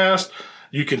and fast.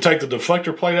 You can take the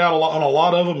deflector plate out on a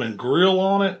lot of them and grill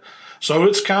on it. So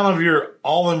it's kind of your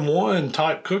all-in-one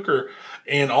type cooker.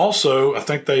 And also, I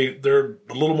think they're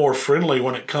a little more friendly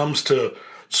when it comes to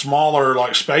smaller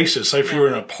like spaces. Say if you're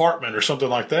in an apartment or something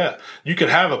like that, you could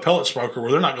have a pellet smoker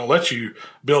where they're not going to let you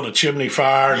build a chimney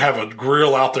fire and have a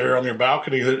grill out there on your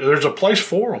balcony. There's a place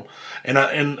for them.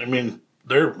 And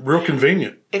they're real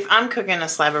convenient. If I'm cooking a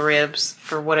slab of ribs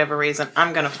for whatever reason,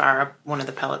 I'm going to fire up one of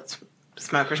the pellets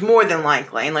smokers, more than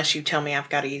likely, unless you tell me I've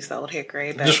got to use the old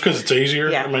hickory. But just because it's easier?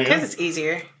 Yeah, because it's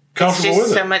easier. Comfortable it's just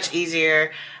with it. So much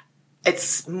easier.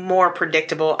 It's more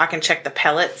predictable. I can check the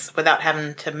pellets without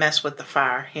having to mess with the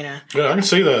fire, Yeah, I can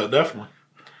see that, definitely.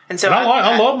 And so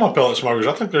I love my pellet smokers.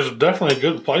 I think there's definitely a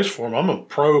good place for them. I'm a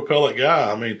pro pellet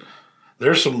guy.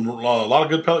 There's a lot of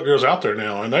good pellet grills out there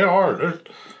now, and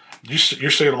you're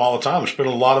seeing them all the time. They're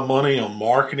spending a lot of money on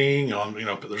marketing.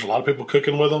 There's a lot of people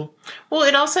cooking with them. Well,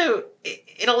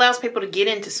 it allows people to get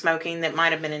into smoking that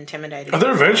might have been intimidated.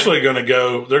 They're eventually going to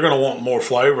go. They're going to want more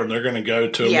flavor, and they're going to go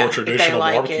to a more traditional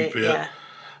barbecue pit. Yeah.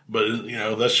 But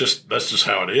that's just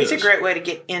how it is. It's a great way to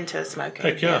get into smoking.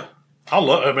 Heck yeah. I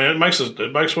love. It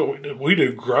makes what we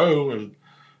do grow, and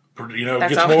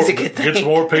gets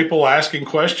more people asking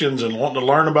questions and wanting to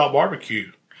learn about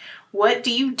barbecue. What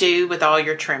do you do with all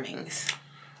your trimmings?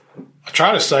 I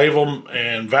try to save them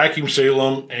and vacuum seal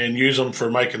them and use them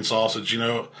for making sausage.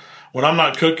 When I'm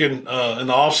not cooking in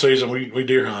the off season, we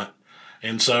deer hunt,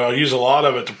 and so I use a lot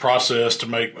of it to process to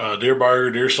make deer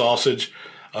burger, deer sausage.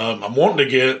 I'm wanting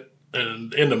to get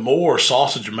into more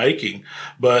sausage making,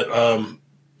 but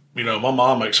my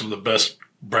mom makes some of the best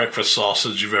breakfast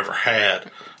sausage you've ever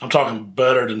had. I'm talking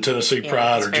better than Tennessee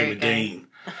Pride or Jimmy Dean.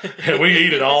 We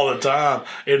eat it all the time,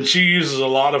 and she uses a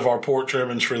lot of our pork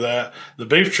trimmings for that. The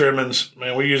beef trimmings,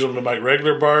 man, we use them to make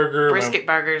regular burger. Brisket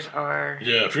burgers are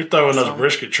if you're throwing those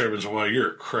brisket trimmings away,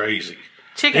 you're crazy.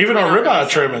 Chicken, even our ribeye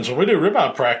trimmings, when we do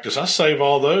ribeye practice, I save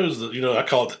all those. I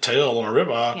call it the tail on a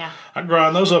ribeye. Yeah. I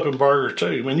grind those up in burger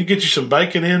too. You get you some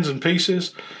bacon ends and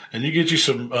pieces, and you get you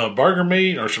some burger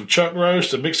meat or some chuck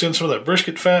roast, and mix in some of that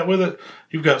brisket fat with it.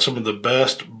 You've got some of the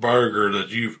best burger that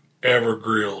you've ever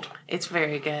grilled. It's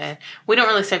very good. We don't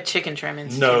really save chicken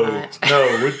trimmings too much.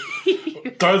 No.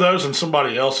 We throw those in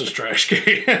somebody else's trash can.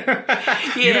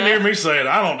 You didn't hear me say it.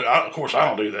 Of course, I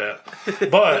don't do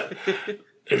that. But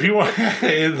if you want,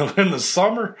 in the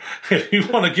summer, if you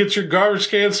want to get your garbage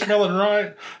can smelling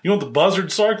right, you want the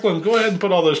buzzard circling, go ahead and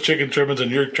put all those chicken trimmings in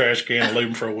your trash can and leave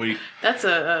them for a week. That's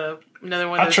another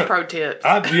one of those pro tips.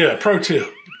 Pro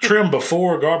tip. Trim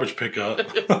before garbage pickup.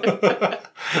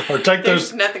 Or take those.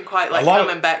 There's nothing quite like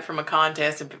coming back from a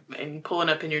contest and pulling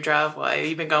up in your driveway.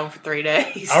 You've been gone for 3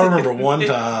 days. I remember one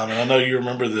time, and I know you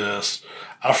remember this,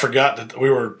 I forgot that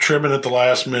we were trimming at the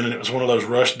last minute. It was one of those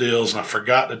rush deals, and I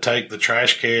forgot to take the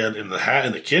trash can in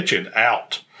the kitchen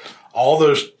out all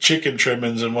those chicken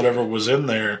trimmings and whatever was in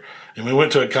there. And we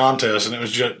went to a contest, and it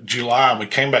was July, and we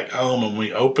came back home, and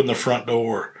we opened the front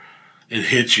door. It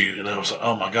hit you, and I was like,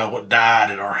 oh my God, what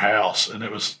died at our house? And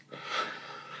it was,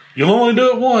 you'll only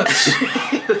do it once.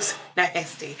 It was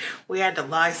nasty. We had to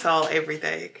Lysol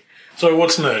everything. So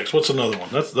what's next? What's another one?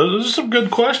 Those are some good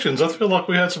questions. I feel like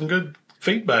we had some good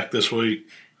feedback this week.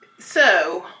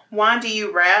 So, why do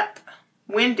you wrap?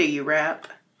 When do you wrap?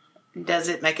 Does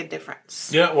it make a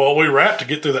difference? Yeah, well, we wrap to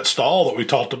get through that stall that we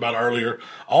talked about earlier.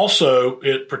 Also,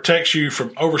 it protects you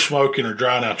from over smoking or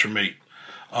drying out your meat.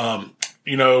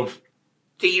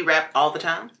 Do you wrap all the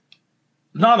time?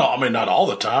 Not all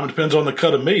the time. It depends on the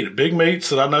cut of meat. Big meats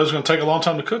that I know is going to take a long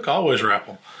time to cook, I always wrap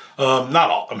them.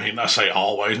 I say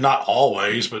always, not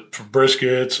always, but for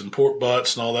briskets and pork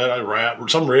butts and all that, I wrap.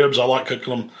 Some ribs, I like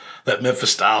cooking them that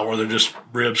Memphis style where they're just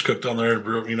ribs cooked on there,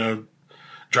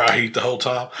 dry heat the whole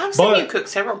time. I've seen you cook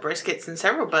several briskets and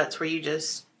several butts where you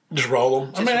just roll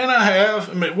them. I have.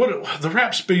 The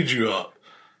wrap speeds you up.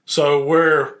 So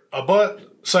where a butt,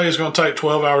 say, is going to take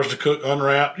 12 hours to cook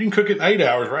unwrapped, you can cook it in 8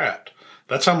 hours wrapped.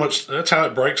 That's how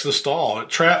it breaks the stall. It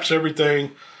traps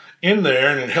everything in there,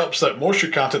 and it helps that moisture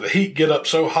content, the heat get up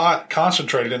so hot,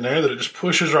 concentrated in there that it just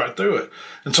pushes right through it.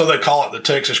 And so they call it the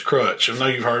Texas crutch. I know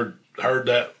you've heard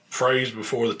that phrase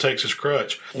before, the Texas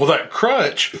crutch. Well, that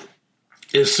crutch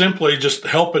is simply just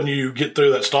helping you get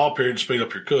through that stall period to speed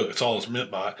up your cook. That's all it's meant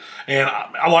by it. And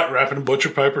I like wrapping in butcher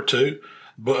paper too.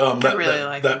 But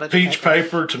that peach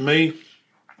paper to me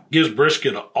gives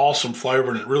brisket an awesome flavor,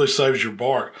 and it really saves your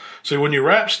bark. See, when you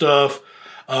wrap stuff,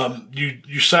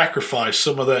 you sacrifice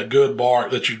some of that good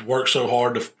bark that you'd work so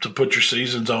hard to put your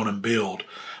seasons on and build,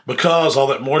 because all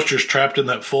that moisture is trapped in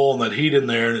that full and that heat in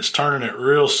there, and it's turning it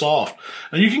real soft.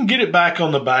 And you can get it back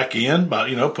on the back end by,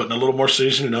 putting a little more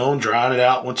seasoning on, drying it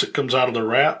out once it comes out of the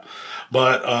wrap.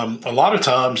 But a lot of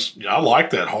times I like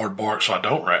that hard bark, so I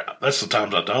don't wrap. That's the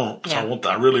times I don't. Yeah. So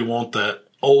I really want that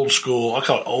old school, I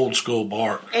call it old school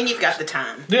bark. And you've got the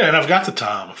time. Yeah, and I've got the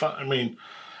time.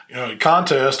 In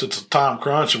contest, it's a time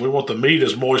crunch, and we want the meat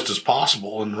as moist as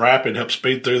possible, and wrapping helps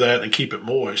speed through that and keep it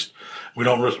moist. We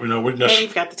don't, and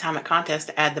you've got the time at contest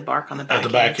to add the bark on the back end. At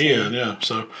the back end, yeah.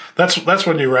 So that's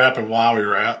when you wrap and why we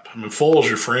wrap. Full's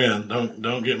your friend.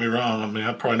 Don't get me wrong.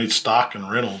 I probably need stock and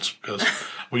Reynolds because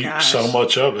we use so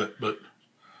much of it. But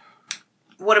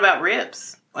what about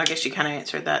ribs? Well, I guess you kind of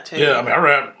answered that too. Yeah, I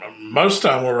wrap most of the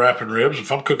time. We're wrapping ribs.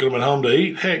 If I'm cooking them at home to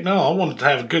eat, heck no, I want it to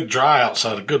have a good dry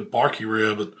outside, a good barky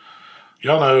rib. And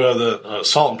y'all know the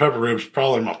salt and pepper ribs is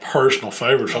probably my personal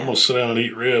favorite. If I'm going to sit down and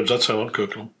eat ribs, that's how I'm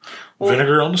cooking them.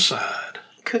 Vinegar on the side.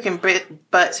 Cooking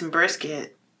butts and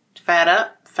brisket, fat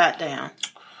up, fat down.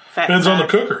 Depends on the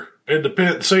cooker. It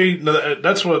depends. See,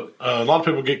 that's what a lot of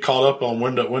people get caught up on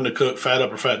when to cook, fat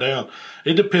up or fat down.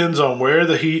 It depends on where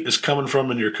the heat is coming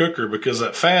from in your cooker, because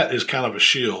that fat is kind of a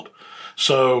shield.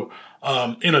 So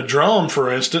in a drum,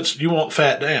 for instance, you want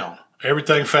fat down.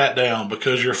 Everything fat down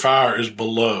because your fire is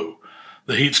below.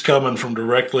 The heat's coming from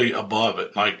directly above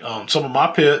it. Like some of my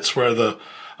pits where the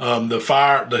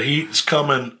heat is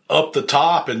coming up the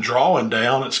top and drawing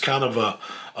down. It's kind of a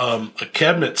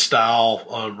cabinet style,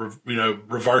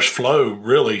 reverse flow,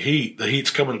 really heat. The heat's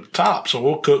coming at the top. So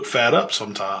we'll cook fat up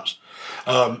sometimes.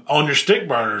 On your stick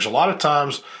burners, a lot of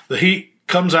times the heat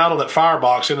comes out of that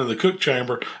firebox into the cook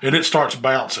chamber and it starts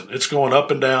bouncing. It's going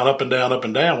up and down, up and down, up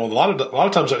and down. Well, a lot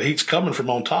of times that heat's coming from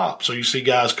on top. So you see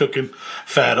guys cooking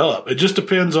fat up. It just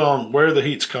depends on where the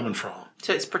heat's coming from.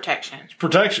 So it's protection. It's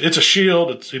protection. It's a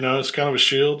shield. It's kind of a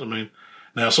shield.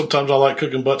 Now sometimes I like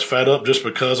cooking butts fat up just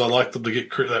because I like them to get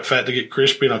that fat to get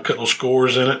crispy, and I cut little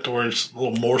scores in it to where it's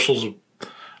little morsels of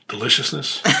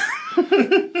deliciousness.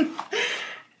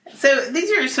 So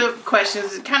these are some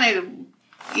questions kind of,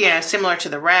 similar to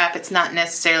the wrap. It's not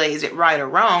necessarily is it right or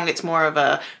wrong. It's more of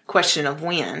a question of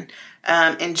when.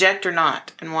 Inject or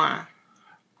not, and why?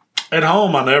 At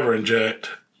home, I never inject.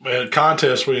 At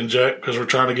contests, we inject because we're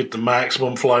trying to get the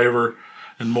maximum flavor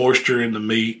and moisture in the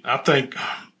meat. I think,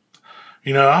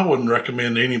 I wouldn't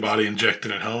recommend anybody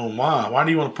injecting at home. Why? Why do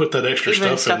you want to put that extra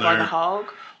stuff in there? Like a hog?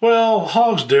 Well,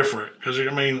 hog's different because,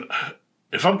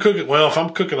 if I'm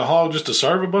cooking a hog just to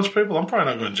serve a bunch of people, I'm probably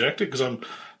not going to inject it because I'm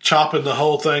chopping the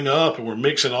whole thing up and we're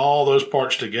mixing all those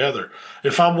parts together.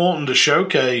 If I'm wanting to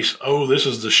showcase, this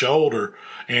is the shoulder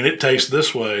and it tastes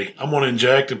this way, I'm going to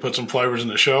inject and put some flavors in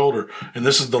the shoulder. And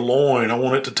this is the loin. I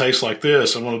want it to taste like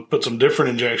this. I'm going to put some different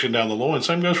injection down the loin.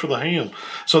 Same goes for the ham.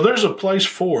 So there's a place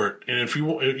for it. And if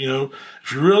you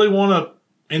really want to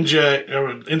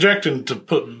injecting to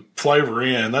put flavor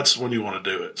in, that's when you want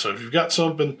to do it. So if you've got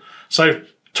something, say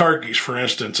turkeys, for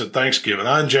instance, at Thanksgiving,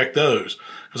 I inject those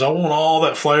because I want all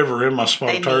that flavor in my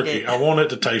smoked turkey. I want it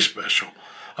to taste special.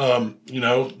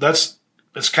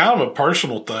 It's kind of a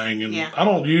personal thing, and I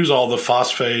don't use all the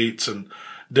phosphates and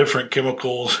different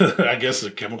chemicals. I guess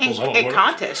the chemicals. I don't know. In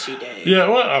contests, you do. Yeah,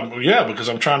 well, because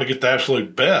I'm trying to get the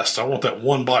absolute best. I want that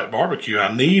one bite barbecue.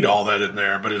 I need all that in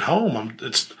there. But at home, when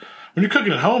you're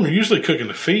cooking at home, you're usually cooking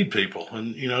to feed people,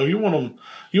 and you want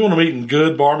them eating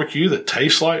good barbecue that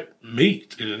tastes like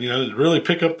meat. Really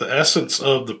pick up the essence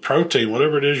of the protein,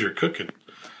 whatever it is you're cooking.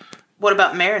 What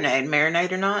about marinade?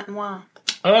 Marinade or not, and why?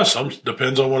 Some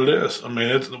depends on what it is. I mean,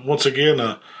 it's once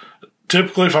again,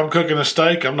 typically if I'm cooking a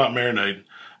steak, I'm not marinating.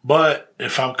 But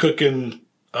if I'm cooking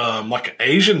like an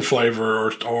Asian flavor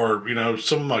or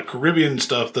some of my Caribbean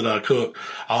stuff that I cook,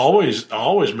 I always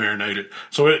marinate it.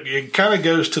 So it kind of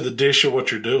goes to the dish of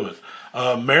what you're doing.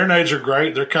 Marinades are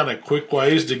great. They're kind of quick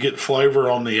ways to get flavor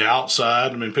on the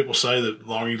outside. I mean, people say that the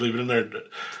longer you leave it in there,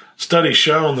 studies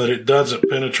shown that it doesn't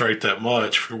penetrate that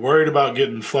much. If you're worried about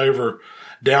getting flavor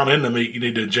down in the meat, you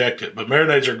need to inject it. But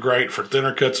marinades are great for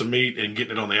thinner cuts of meat and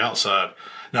getting it on the outside.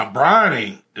 Now,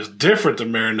 brining is different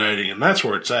than marinating, and that's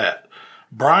where it's at.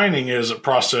 Brining is a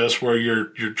process where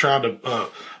you're trying to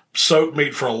soak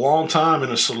meat for a long time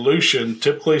in a solution,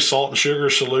 typically salt and sugar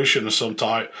solution of some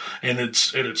type, and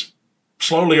it's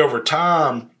slowly over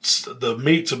time the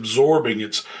meat's absorbing.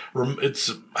 It's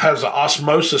has an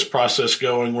osmosis process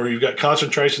going where you've got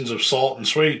concentrations of salt and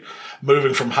sweet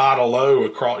moving from high to low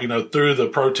across through the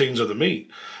proteins of the meat.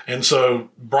 And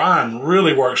so brine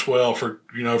really works well for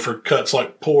cuts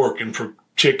like pork and for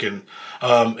chicken,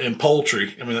 and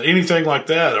poultry. I mean, anything like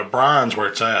that, a brine's where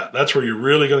it's at. That's where you're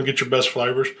really going to get your best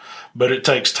flavors, but it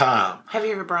takes time. Have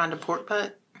you ever brined a pork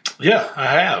butt? Yeah, I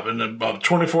have. And about a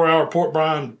 24-hour pork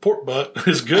butt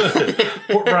is good.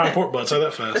 Pork butt, say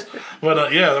that fast. But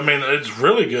I mean, it's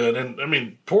really good. And I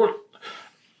mean, pork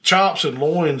chops and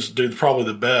loins do probably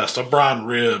the best. I brine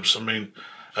ribs. I mean,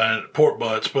 pork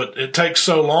butts, but it takes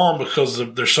so long because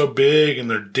they're so big and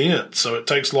they're dense. So it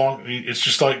takes long. It's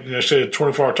just like, say a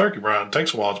 24-hour turkey brine. It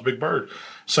takes a while. It's a big bird.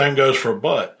 Same goes for a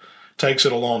butt. Takes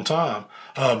it a long time.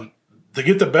 To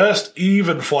get the best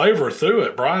even flavor through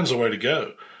it, brine's the way to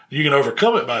go. You can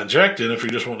overcome it by injecting if you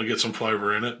just want to get some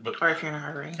flavor in it. Or if you're in a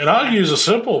hurry. And I'll use a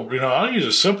simple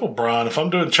brine. If I'm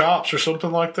doing chops or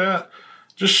something like that,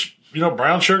 just,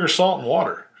 brown sugar, salt, and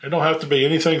water. It don't have to be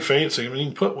anything fancy. I mean, you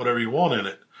can put whatever you want in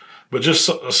it. But just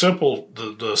a simple,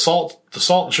 the salt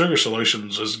and sugar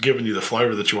solutions is giving you the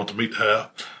flavor that you want the meat to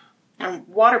have. And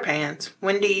water pans.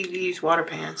 When do you use water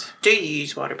pans? Do you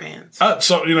use water pans?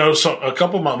 So a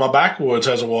couple of my backwoods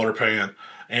has a water pan.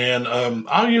 And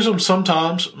I'll use them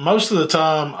sometimes. Most of the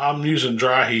time, I'm using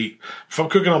dry heat. If I'm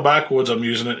cooking on backwoods, I'm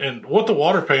using it. And what the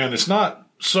water pan, it's not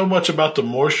so much about the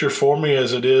moisture for me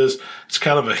as it is, it's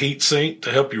kind of a heat sink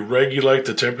to help you regulate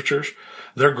the temperatures.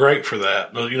 They're great for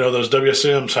that. Those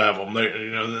WSMs have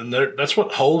them. That's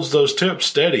what holds those temps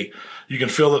steady. You can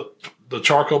fill the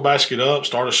charcoal basket up,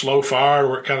 start a slow fire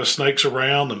where it kind of snakes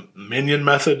around, the minion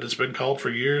method that's been called for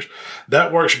years.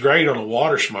 That works great on a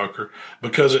water smoker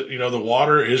because the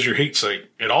water is your heat sink.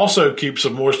 It also keeps a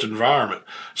moist environment.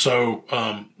 So,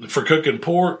 for cooking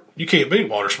pork, you can't beat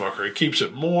water smoker. It keeps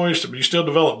it moist. You still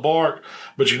develop bark,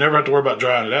 but you never have to worry about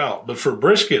drying it out. But for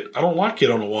brisket, I don't like it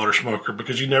on a water smoker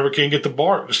because you never can get the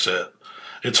bark to set.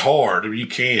 It's hard. You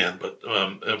can, but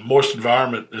a moist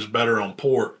environment is better on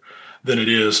pork than it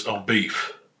is on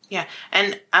beef. Yeah,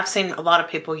 and I've seen a lot of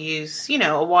people use,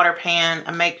 a water pan,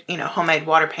 homemade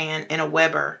water pan in a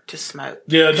Weber to smoke.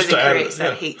 Yeah, just to add creates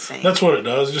that heat sink. That's what it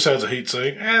does. It just adds a heat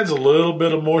sink. Adds a little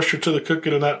bit of moisture to the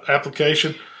cooking in that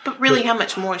application. But really, how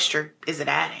much moisture is it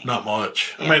adding? Not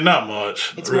much. Yeah. I mean, not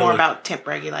much. It's really more about temp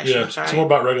regulation, right? It's more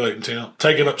about regulating temp,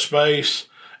 taking up space,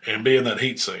 and being that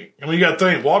heat sink. I mean, you got to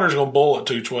think, water's going to boil at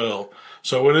 212.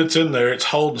 So when it's in there, it's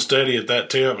holding steady at that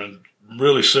temp and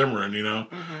really simmering,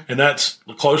 Mm-hmm. And that's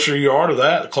the closer you are to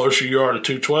that, the closer you are to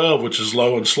 212, which is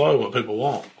low and slow, what people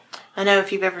want. I know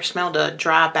if you've ever smelled a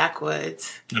dry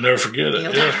backwoods, you'll never forget it.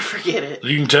 You'll never forget it.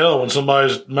 You can tell when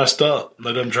somebody's messed up.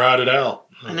 They done dried it out.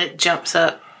 And it jumps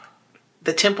up.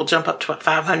 The temp will jump up to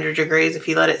 500 degrees if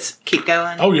you let it keep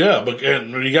going. Oh, yeah.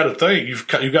 And you got to think, you've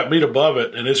got meat above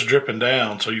it, and it's dripping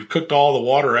down. So you've cooked all the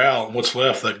water out, and what's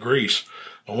left, that grease.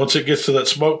 And once it gets to that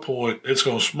smoke point, it's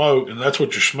going to smoke, and that's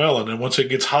what you're smelling. And once it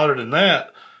gets hotter than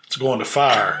that, it's going to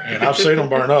fire. And I've seen them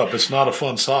burn up. It's not a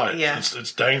fun sight. Yeah.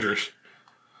 It's dangerous.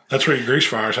 That's where your grease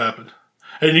fires happen.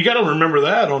 And you got to remember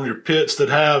that on your pits that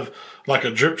have like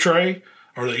a drip tray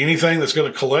or anything that's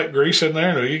going to collect grease in there.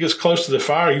 And if it gets close to the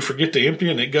fire, you forget to empty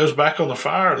it, and it goes back on the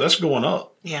fire. That's going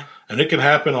up. Yeah. And it can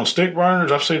happen on stick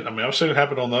burners. I've seen it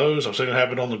happen on those. I've seen it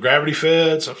happen on the gravity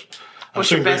feds.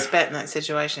 What's your best bet in that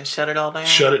situation? Shut it all down?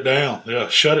 Shut it down. Yeah,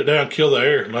 shut it down, kill the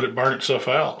air, let it burn itself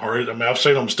out. Or, I've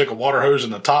seen them stick a water hose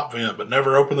in the top vent, but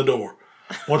never open the door.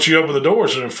 Once you open the door,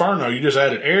 it's an inferno. You just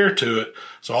added air to it,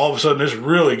 so all of a sudden it's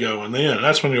really going in. And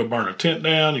that's when you'll burn a tent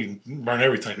down. You can burn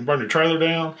everything. You burn your trailer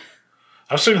down.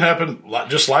 I've seen it happen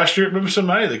just last year at Memphis in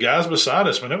May. The guys beside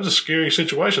us, man, it was a scary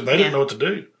situation. They didn't know what to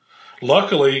do.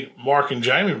 Luckily, Mark and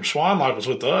Jamie from Swine Life was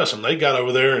with us, and they got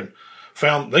over there and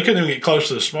found they couldn't even get close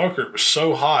to the smoker. It was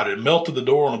so hot. It melted the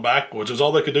door on the backwoods. It was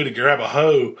all they could do to grab a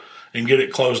hoe and get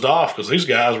it closed off because these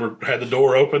guys had the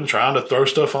door open trying to throw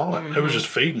stuff on it. Mm-hmm. It was just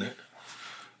feeding it.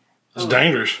 It's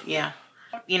dangerous. Yeah.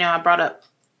 I brought up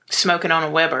smoking on a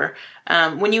Weber.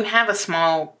 When you have a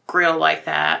small grill like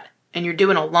that and you're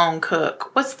doing a long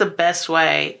cook, what's the best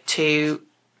way to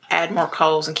add more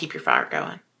coals and keep your fire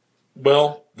going?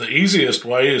 Well, the easiest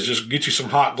way is just get you some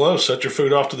hot gloves, set your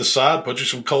food off to the side, put you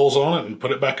some coals on it, and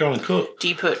put it back on and cook. Do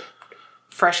you put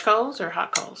fresh coals or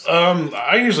hot coals?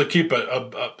 I usually keep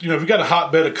if you've got a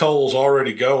hot bed of coals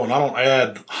already going, I don't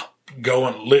add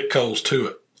lit coals to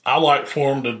it. I like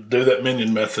for them to do that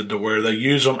minion method to where they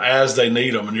use them as they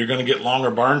need them, and you're going to get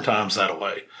longer burn times that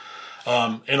way.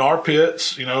 In our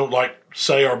pits, like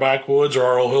say our backwoods or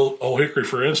our old hickory,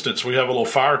 for instance, we have a little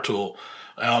fire tool.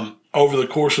 Over the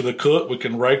course of the cook, we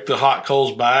can rake the hot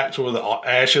coals back to where the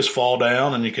ashes fall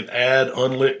down, and you can add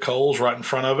unlit coals right in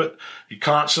front of it. You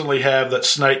constantly have that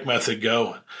snake method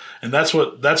going. And that's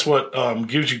what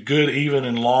gives you good, even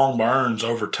and long burns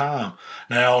over time.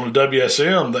 Now on the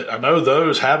WSM, I know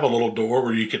those have a little door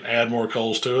where you can add more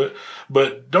coals to it,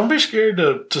 but don't be scared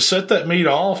to set that meat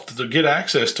off to get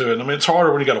access to it. I mean, it's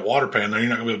harder when you got a water pan there. You're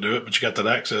not going to be able to do it, but you got that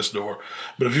access door.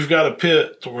 But if you've got a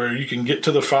pit to where you can get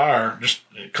to the fire, just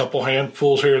a couple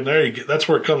handfuls here and there, that's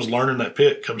where it comes. Learning that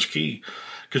pit comes key,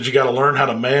 because you got to learn how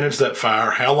to manage that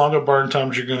fire, how long of burn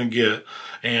times you're going to get,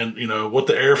 and what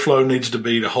the airflow needs to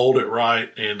be to hold it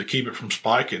right and to keep it from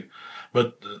spiking.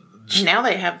 But now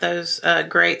they have those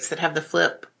grates that have the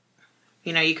flip.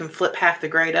 You can flip half the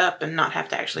grate up and not have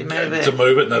to actually move it. To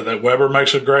move it, that Weber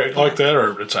makes a grate like that,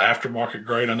 or it's an aftermarket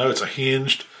grate. I know it's a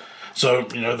hinged. So,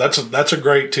 that's a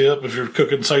great tip. If you're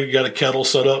cooking, say you got a kettle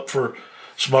set up for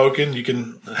smoking, you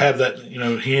can have that,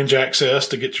 hinge access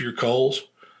to get to your coals.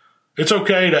 It's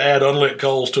okay to add unlit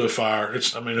coals to a fire.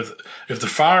 If the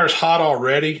fire is hot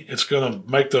already, it's going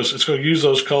to use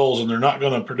those coals, and they're not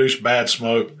going to produce bad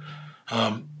smoke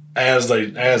as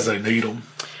they need them.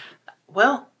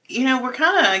 Well, we're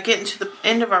kind of getting to the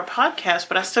end of our podcast,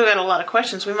 but I still got a lot of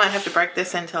questions. We might have to break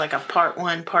this into like a part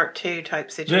 1, part 2 type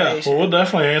situation. Yeah, well, we'll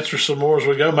definitely answer some more as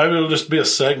we go. Maybe it'll just be a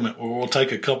segment where we'll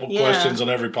take a couple questions on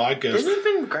every podcast. This has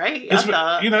been great. I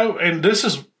thought. And this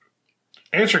is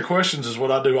answering questions is what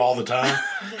I do all the time.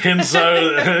 And so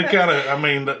it kind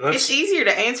of, it's easier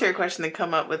to answer a question than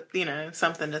come up with,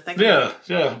 something to think about.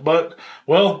 Yeah. But,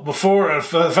 before,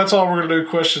 if that's all we're going to do,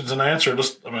 questions and answer,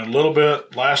 a little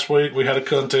bit. Last week we had a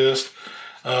contest.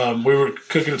 We were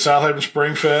cooking at South Haven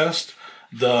Spring Fest.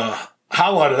 The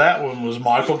highlight of that one was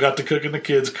Michael got to cook and the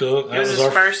kids cook. It was his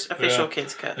first official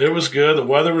kids cook. It was good. The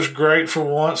weather was great for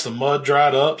once. The mud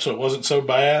dried up, so it wasn't so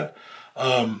bad.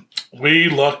 We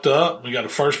lucked up. We got a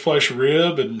first place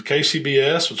rib in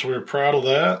KCBS, which we were proud of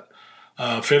that.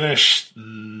 Finished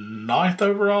 9th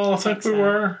overall, I think we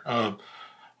were.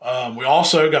 We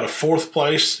also got a 4th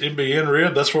place MBN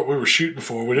rib. That's what we were shooting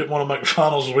for. We didn't want to make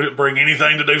finals. We didn't bring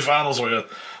anything to do finals with.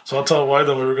 So I told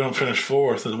Waylon we were going to finish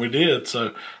 4th, and we did.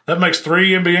 So that makes 3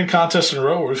 MBN contests in a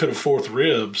row where we've hit a 4th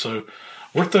rib. So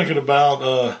we're thinking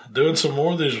about doing some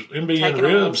more of these MBN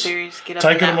ribs.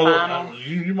 Taking them a little.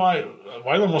 You might.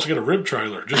 Waylon wants to get a rib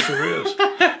trailer just for ribs.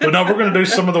 But no, we're going to do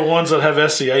some of the ones that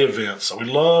have SCA events. So we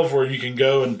love where you can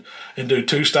go and do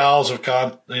 2 styles of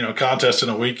contests in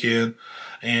a weekend.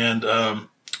 And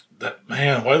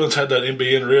Waylon's had that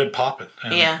MBN rib popping.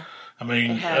 And, yeah.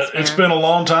 It's been a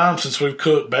long time since we've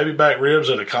cooked baby back ribs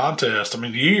at a contest.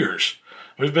 Years.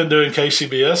 We've been doing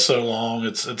KCBS so long.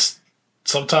 It's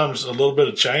sometimes a little bit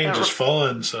of change is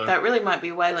fun. So that really might be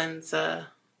Waylon's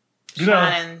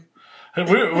shining. We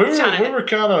were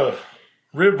kind of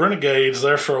rib renegades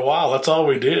there for a while. That's all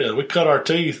we did. We cut our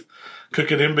teeth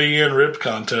cooking MBN rib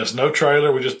contest. No trailer.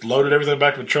 We just loaded everything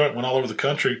back in the truck, went all over the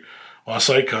country. Well, I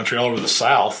say country, all over the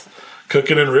South,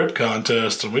 cooking in rib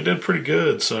contests, and we did pretty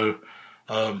good. So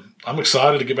I'm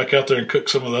excited to get back out there and cook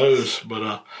some of those.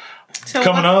 But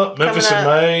coming up, Memphis in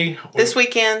May. This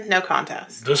weekend, no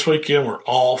contest. This weekend, we're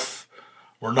off.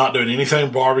 We're not doing anything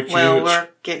barbecue. Well, we're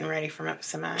getting ready for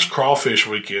Memphis in May. It's crawfish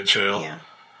weekend, Shell. Yeah.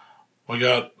 We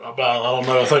got about, I don't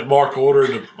know, I think Mark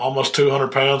ordered almost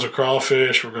 200 pounds of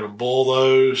crawfish. We're going to boil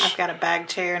those. I've got a bag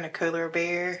chair and a cooler of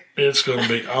beer. It's going to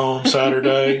be on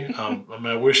Saturday.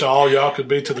 I wish all y'all could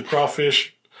be to the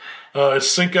crawfish.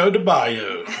 It's Cinco de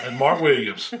Mayo and Mark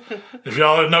Williams. If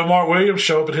y'all didn't know Mark Williams,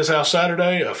 show up at his house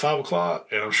Saturday at 5 o'clock,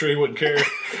 and I'm sure he wouldn't care.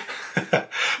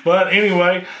 But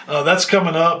anyway, that's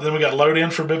coming up. Then we got load in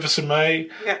for Memphis in May.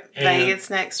 We got Vegas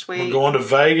next week. We're going to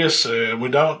Vegas, and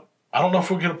I don't know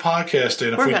if we'll get a podcast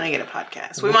in. We're going to get a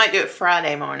podcast. We might do it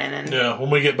Friday morning. When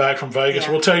we get back from Vegas.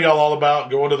 We'll tell y'all all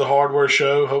about going to the hardware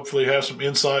show. Hopefully have some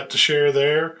insight to share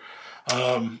there.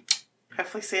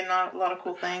 Hopefully seeing a lot of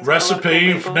cool things.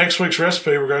 Recipe, for next week's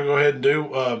recipe, we're going to go ahead and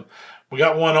do, we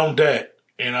got one on deck,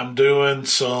 and I'm doing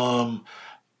some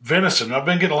venison. I've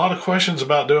been getting a lot of questions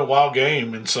about doing wild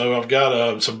game, and so I've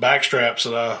got some back straps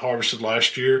that I harvested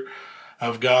last year.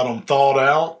 I've got them thawed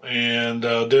out and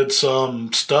did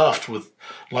some stuffed with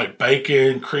like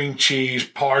bacon, cream cheese,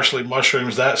 parsley,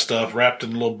 mushrooms, that stuff, wrapped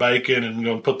in a little bacon, and I'm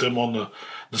going to put them on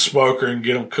the smoker and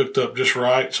get them cooked up just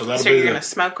right. So you're going to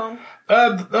smoke them?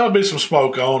 There'll be some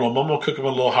smoke on them. I'm going to cook them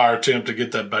at a little higher temp to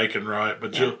get that bacon right.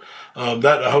 But you'll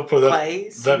hopefully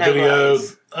that video.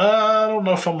 Glaze. I don't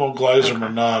know if I'm going to glaze them or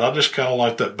not. I just kind of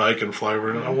like that bacon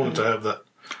flavor, and I want it to have that.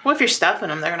 Well, if you're stuffing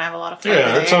them, they're going to have a lot of flavor.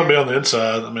 Yeah, it's going to be on the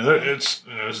inside. I mean, it's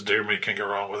deer meat, can't go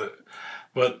wrong with it.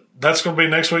 But that's going to be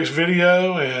next week's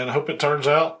video, and I hope it turns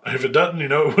out. If it doesn't, it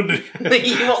wouldn't.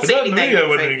 You won't see anything. The video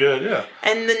wouldn't be good, yeah.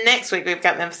 And the next week we've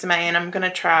got Memphis in May, and I'm going to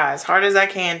try as hard as I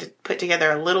can to put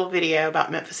together a little video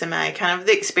about Memphis in May, kind of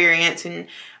the experience and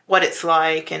what it's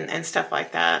like and stuff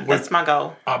like that. That's my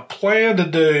goal. I plan to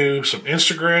do some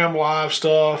Instagram live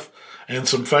stuff and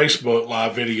some Facebook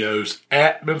live videos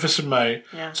at Memphis in May.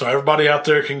 Yeah. So everybody out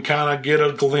there can kind of get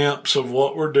a glimpse of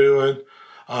what we're doing.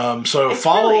 So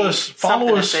follow us.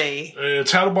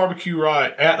 It's How to Barbecue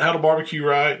Right, at How to Barbecue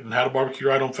Right, and How to Barbecue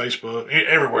Right on Facebook.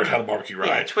 Everywhere, How to Barbecue Right.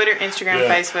 Yeah, Twitter, Instagram,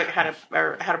 Facebook, How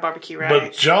to Barbecue Right.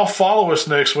 But y'all follow us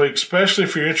next week, especially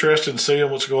if you're interested in seeing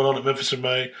what's going on at Memphis in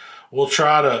May. We'll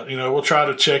try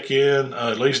to check in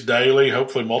at least daily,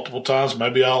 hopefully multiple times.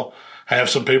 Maybe I'll have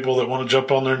some people that want to jump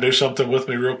on there and do something with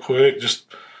me real quick.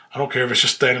 I don't care if it's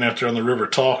just standing out there on the river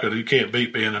talking. You can't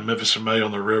beat being in Memphis in May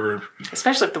on the river.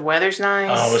 Especially if the weather's nice.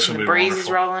 Oh, it's going to be breeze wonderful. Is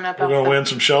rolling up. We're going to win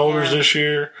some shoulders this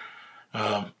year. We're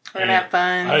going to have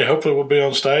fun. Hey, hopefully we'll be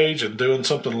on stage and doing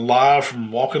something live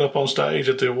from walking up on stage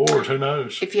at the awards. Who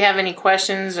knows? If you have any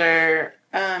questions or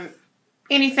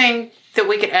anything that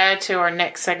we could add to our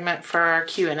next segment for our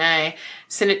Q&A,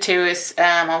 send it to us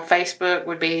on Facebook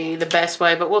would be the best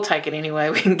way, but we'll take it anyway.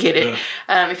 We can get it.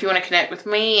 Yeah. If you want to connect with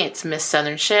me, it's Miss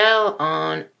Southern Shell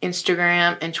on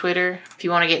Instagram and Twitter. If you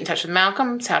want to get in touch with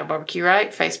Malcolm, it's How to Barbecue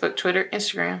Right, Facebook, Twitter,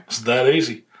 Instagram. It's that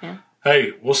easy. Yeah.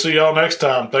 Hey, we'll see y'all next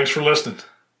time. Thanks for listening.